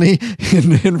colony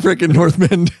in frickin' North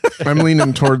Bend. I'm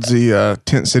leaning towards the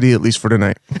Tent City, at least for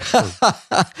tonight.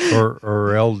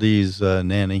 or LD's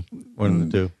nanny, one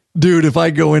of the two. Dude, if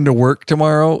I go into work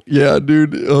tomorrow, yeah,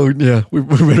 dude. Oh, yeah. We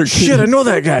better. Shit, I know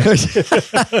that guy.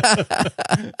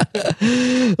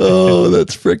 Oh,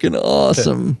 that's freaking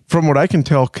awesome. From what I can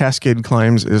tell, Cascade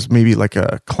Climbs is maybe like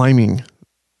a climbing.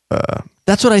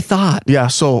 That's what I thought. Yeah.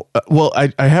 So,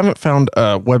 I haven't found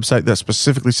a website that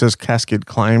specifically says Cascade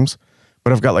Climbs,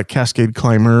 but I've got like Cascade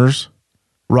Climbers,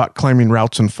 rock climbing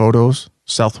routes and photos,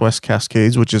 Southwest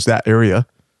Cascades, which is that area.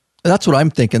 That's what I'm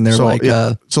thinking. They're so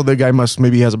the guy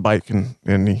maybe has a bike and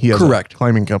he has a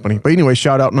climbing company. But anyway,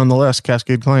 shout out nonetheless,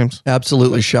 Cascade Climbs.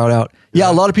 Absolutely, shout out. Yeah,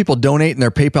 a lot of people donate and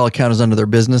their PayPal account is under their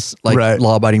business, like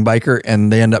Law Abiding Biker,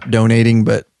 and they end up donating,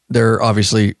 but they're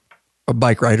obviously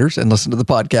bike riders and listen to the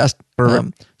podcast,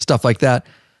 stuff like that.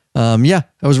 Yeah,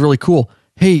 that was really cool.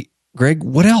 Hey, Greg,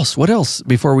 what else?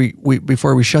 Before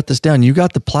we shut this down, you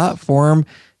got the platform.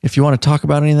 If you want to talk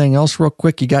about anything else real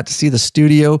quick, you got to see the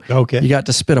studio. Okay. You got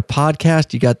to spit a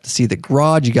podcast. You got to see the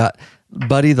garage. You got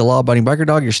Buddy, the Law Abiding Biker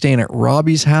Dog. You're staying at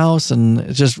Robbie's house, and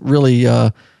it's just really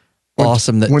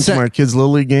awesome. Went to my kid's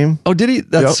Little League game. Oh, did he?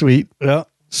 That's sweet. Yeah.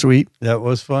 Sweet. That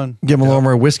was fun. Give him a little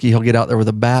more whiskey. He'll get out there with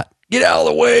a bat. Get out of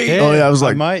the way. Hey, oh, yeah. It was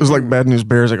like Bad News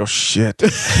Bears. I go, shit.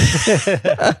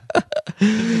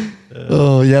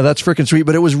 Oh, yeah. That's freaking sweet.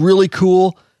 But it was really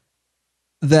cool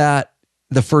that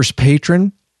the first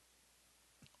patron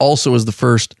also is the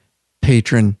first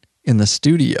patron in the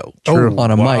studio on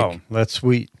a mic. That's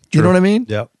sweet. You know what I mean?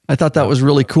 Yep. I thought that was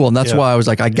really cool. And that's why I was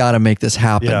like, I got to make this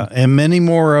happen. Yeah. And many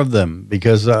more of them,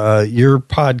 because your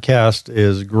podcast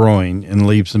is growing in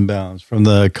leaps and bounds from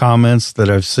the comments that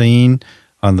I've seen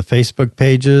on the Facebook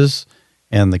pages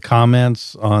and the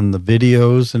comments on the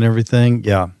videos and everything.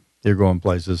 Yeah. You're going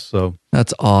places. So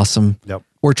that's awesome. Yep.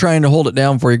 We're trying to hold it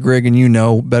down for you, Greg, and you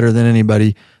know better than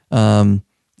anybody.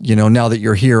 Now that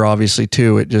you're here, obviously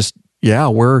too, like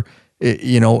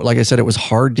I said, it was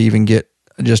hard to even get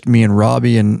just me and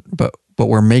Robbie, but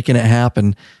we're making it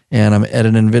happen, and I'm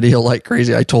editing video like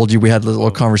crazy. I told you we had a little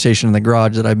conversation in the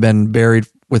garage that I've been buried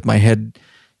with my head,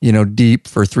 deep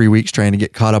for 3 weeks trying to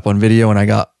get caught up on video. And I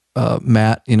got,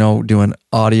 Matt, doing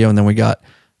audio, and then we got,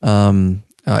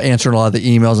 answering a lot of the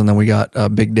emails, and then we got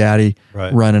Big Daddy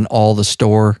running all the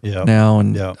store now,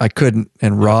 and I couldn't.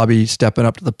 And Robbie stepping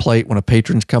up to the plate when a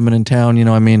patron's coming in town.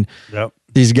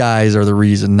 these guys are the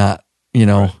reason, not,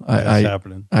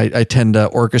 happening. I tend to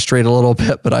orchestrate a little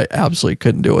bit, but I absolutely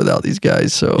couldn't do it without these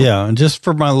guys. So yeah. And just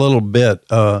for my little bit,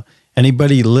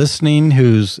 anybody listening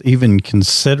who's even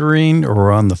considering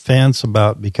or on the fence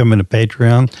about becoming a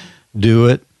Patreon, do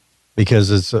it,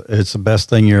 because it's the best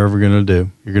thing you're ever going to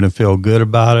do. You're going to feel good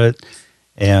about it,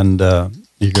 and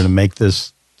you're going to make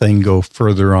this thing go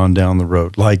further on down the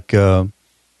road. Like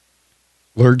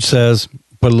Lurch says,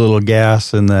 put a little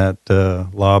gas in that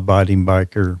law-abiding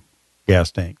biker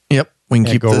gas tank. Yep, we can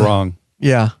keep go wrong.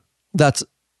 Yeah, that's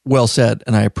well said,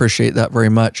 and I appreciate that very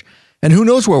much. And who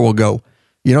knows where we'll go?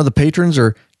 The patrons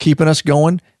are keeping us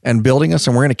going and building us,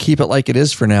 and we're going to keep it like it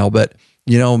is for now. But,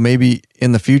 maybe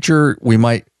in the future, we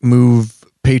might move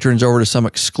patrons over to some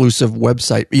exclusive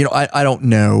website. I don't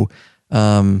know.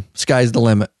 Sky's the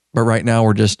limit. But right now,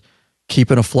 we're just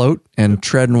keeping afloat and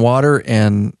treading water.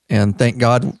 And thank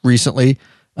God recently,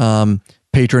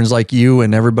 patrons like you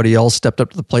and everybody else stepped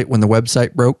up to the plate when the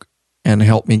website broke and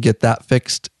helped me get that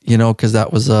fixed, because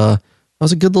that was a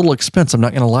good little expense. I'm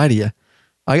not going to lie to you.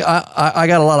 I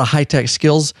got a lot of high-tech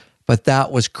skills, but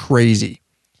that was crazy.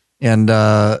 And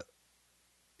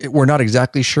we're not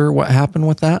exactly sure what happened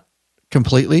with that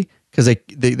completely, because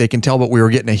they can tell, but we were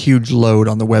getting a huge load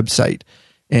on the website.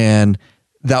 And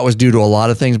that was due to a lot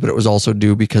of things, but it was also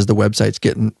due because the website's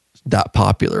getting that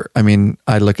popular. I mean,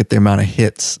 I look at the amount of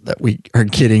hits that we are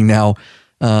getting now.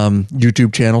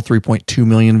 YouTube channel, 3.2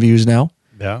 million views now.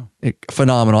 Yeah.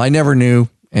 Phenomenal. I never knew.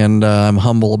 And I'm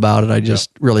humble about it. I just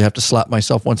really have to slap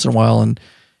myself once in a while and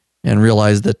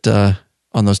realize that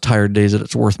on those tired days that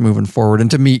it's worth moving forward. And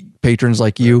to meet patrons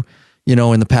like you,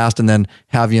 in the past, and then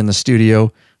have you in the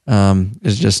studio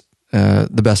is just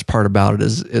the best part about it.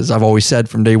 Is I've always said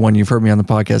from day one, you've heard me on the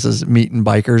podcast, is meeting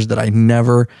bikers that I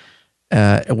never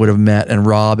would have met, and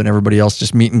Rob and everybody else,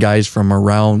 just meeting guys from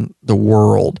around the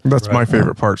world. That's my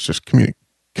favorite part. It's just connecting,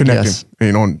 Yes.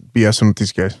 and BSing with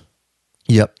these guys.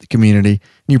 Yep, the community.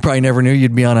 You probably never knew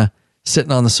you'd be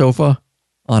sitting on the sofa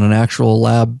on an actual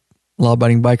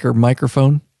law-abiding biker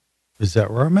microphone. Is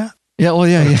that where I'm at? Yeah, well,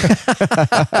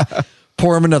 yeah.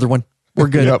 Pour him another one. We're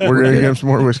good. Yep, we're gonna get him some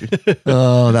more whiskey.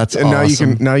 Oh, that's and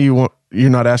awesome. You're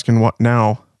not asking what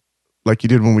now, like you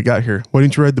did when we got here. Why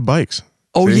didn't you ride the bikes?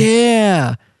 Oh,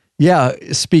 See? yeah.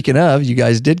 Speaking of, you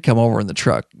guys did come over in the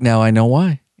truck. Now I know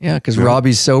why. Yeah, because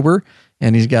Robbie's sober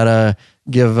and he's got to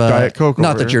give Diet Coke.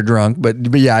 Not that you're drunk, but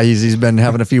yeah, he's been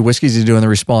having a few whiskeys. He's doing the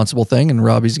responsible thing, and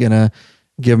Robbie's gonna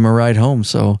give him a ride home.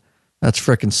 So that's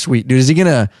freaking sweet, dude. Is he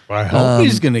gonna? I hope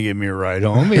he's gonna give me a ride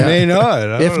home. He may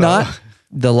not. If not,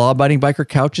 the law-abiding biker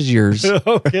couch is yours,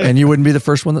 okay. And you wouldn't be the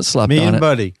first one that slept Me on and it.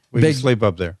 Buddy, we can sleep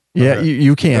up there. Yeah, Okay.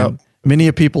 you can. Yep. Many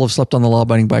of people have slept on the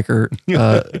law-abiding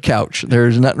biker couch.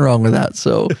 There's nothing wrong with that.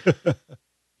 So,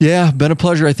 yeah, been a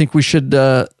pleasure. I think we should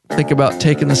think about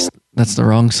taking this. That's the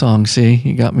wrong song. See,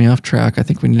 you got me off track. I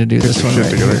think we need to do this one right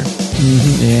together. here.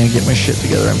 Mm-hmm. Yeah, get my shit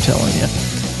together. I'm telling you.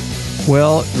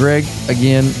 Well, Greg,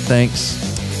 again, thanks.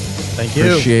 Thank you.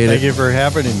 Appreciate Thank it. you for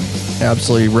having me.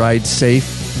 Absolutely. Ride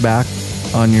safe back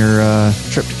on your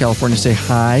trip to California. Say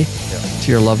hi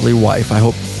to your lovely wife. I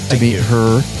hope to meet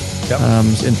her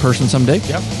in person someday.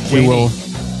 Yep. We will.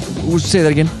 We'll say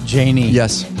that again. Janie.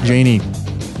 Yes, Janie.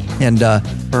 And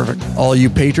perfect. All you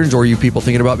patrons or you people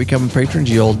thinking about becoming patrons,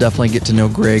 you'll definitely get to know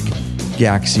Greg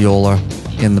Gaxiola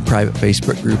in the private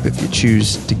Facebook group if you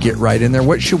choose to get right in there.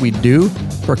 What should we do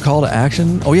for a call to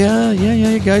action? Oh,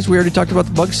 yeah, guys. We already talked about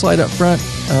the bug slide up front.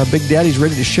 Big Daddy's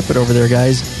ready to ship it over there,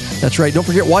 guys. That's right. Don't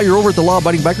forget, while you're over at the Law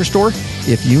Abiding Biker Store,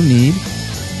 if you need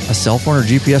a cell phone or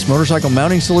GPS motorcycle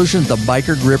mounting solution, the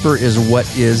Biker Gripper is what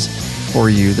is for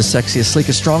you. The sexiest,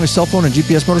 sleekest, strongest cell phone and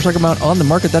GPS motorcycle mount on the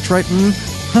market. That's right.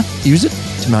 Use it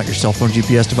to mount your cell phone,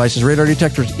 GPS devices, radar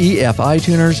detectors, EFI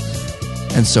tuners,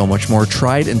 and so much more.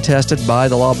 Tried and tested by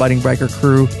the Law Abiding Biker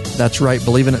crew. That's right.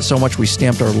 Believe in it so much we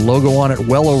stamped our logo on it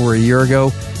well over a year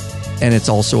ago. And it's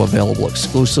also available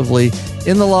exclusively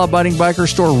in the Law Abiding Biker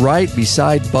Store right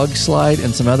beside Bug Slide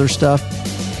and some other stuff.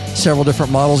 Several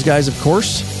different models, guys, of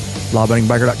course.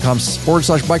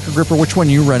 lawabidingbiker.com/biker gripper. Which one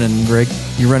you running, Greg?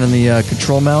 You running the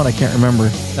control mount? I can't remember.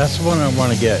 That's the one I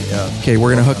want to get. Yeah. Okay,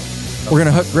 we're gonna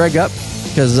hook Greg up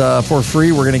because for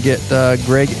free we're gonna get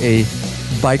Greg a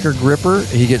biker gripper.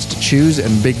 He gets to choose,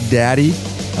 and Big Daddy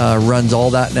runs all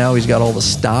that now. He's got all the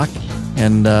stock,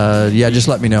 and just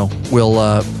let me know.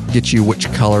 We'll get you which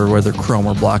color, whether chrome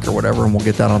or black or whatever, and we'll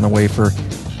get that on the way for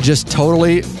just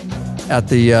totally at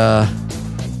the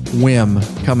whim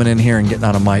coming in here and getting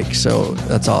on a mic. So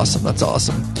that's awesome.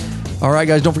 All right,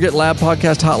 guys, don't forget Lab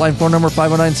Podcast hotline phone number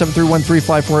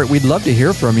 509-731-3548. We'd love to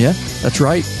hear from you. That's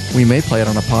right. We may play it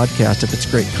on a podcast if it's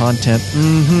great content.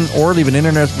 Or leave an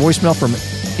internet voicemail from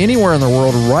anywhere in the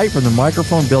world right from the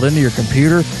microphone built into your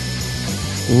computer.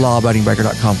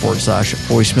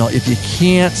 lawabidingbiker.com/voicemail. If you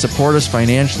can't support us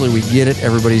financially, we get it.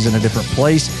 Everybody's in a different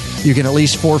place. You can at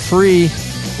least for free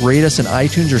rate us in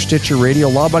iTunes or Stitcher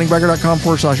Radio.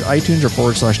 lawabidingbiker.com/iTunes or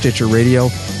 /Stitcher Radio.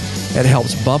 It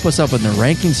helps bump us up in the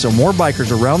rankings so more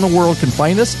bikers around the world can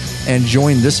find us and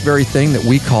join this very thing that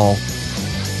we call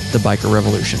the biker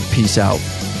revolution. Peace out.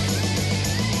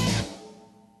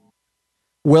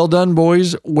 Well done,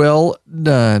 boys. Well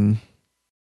done.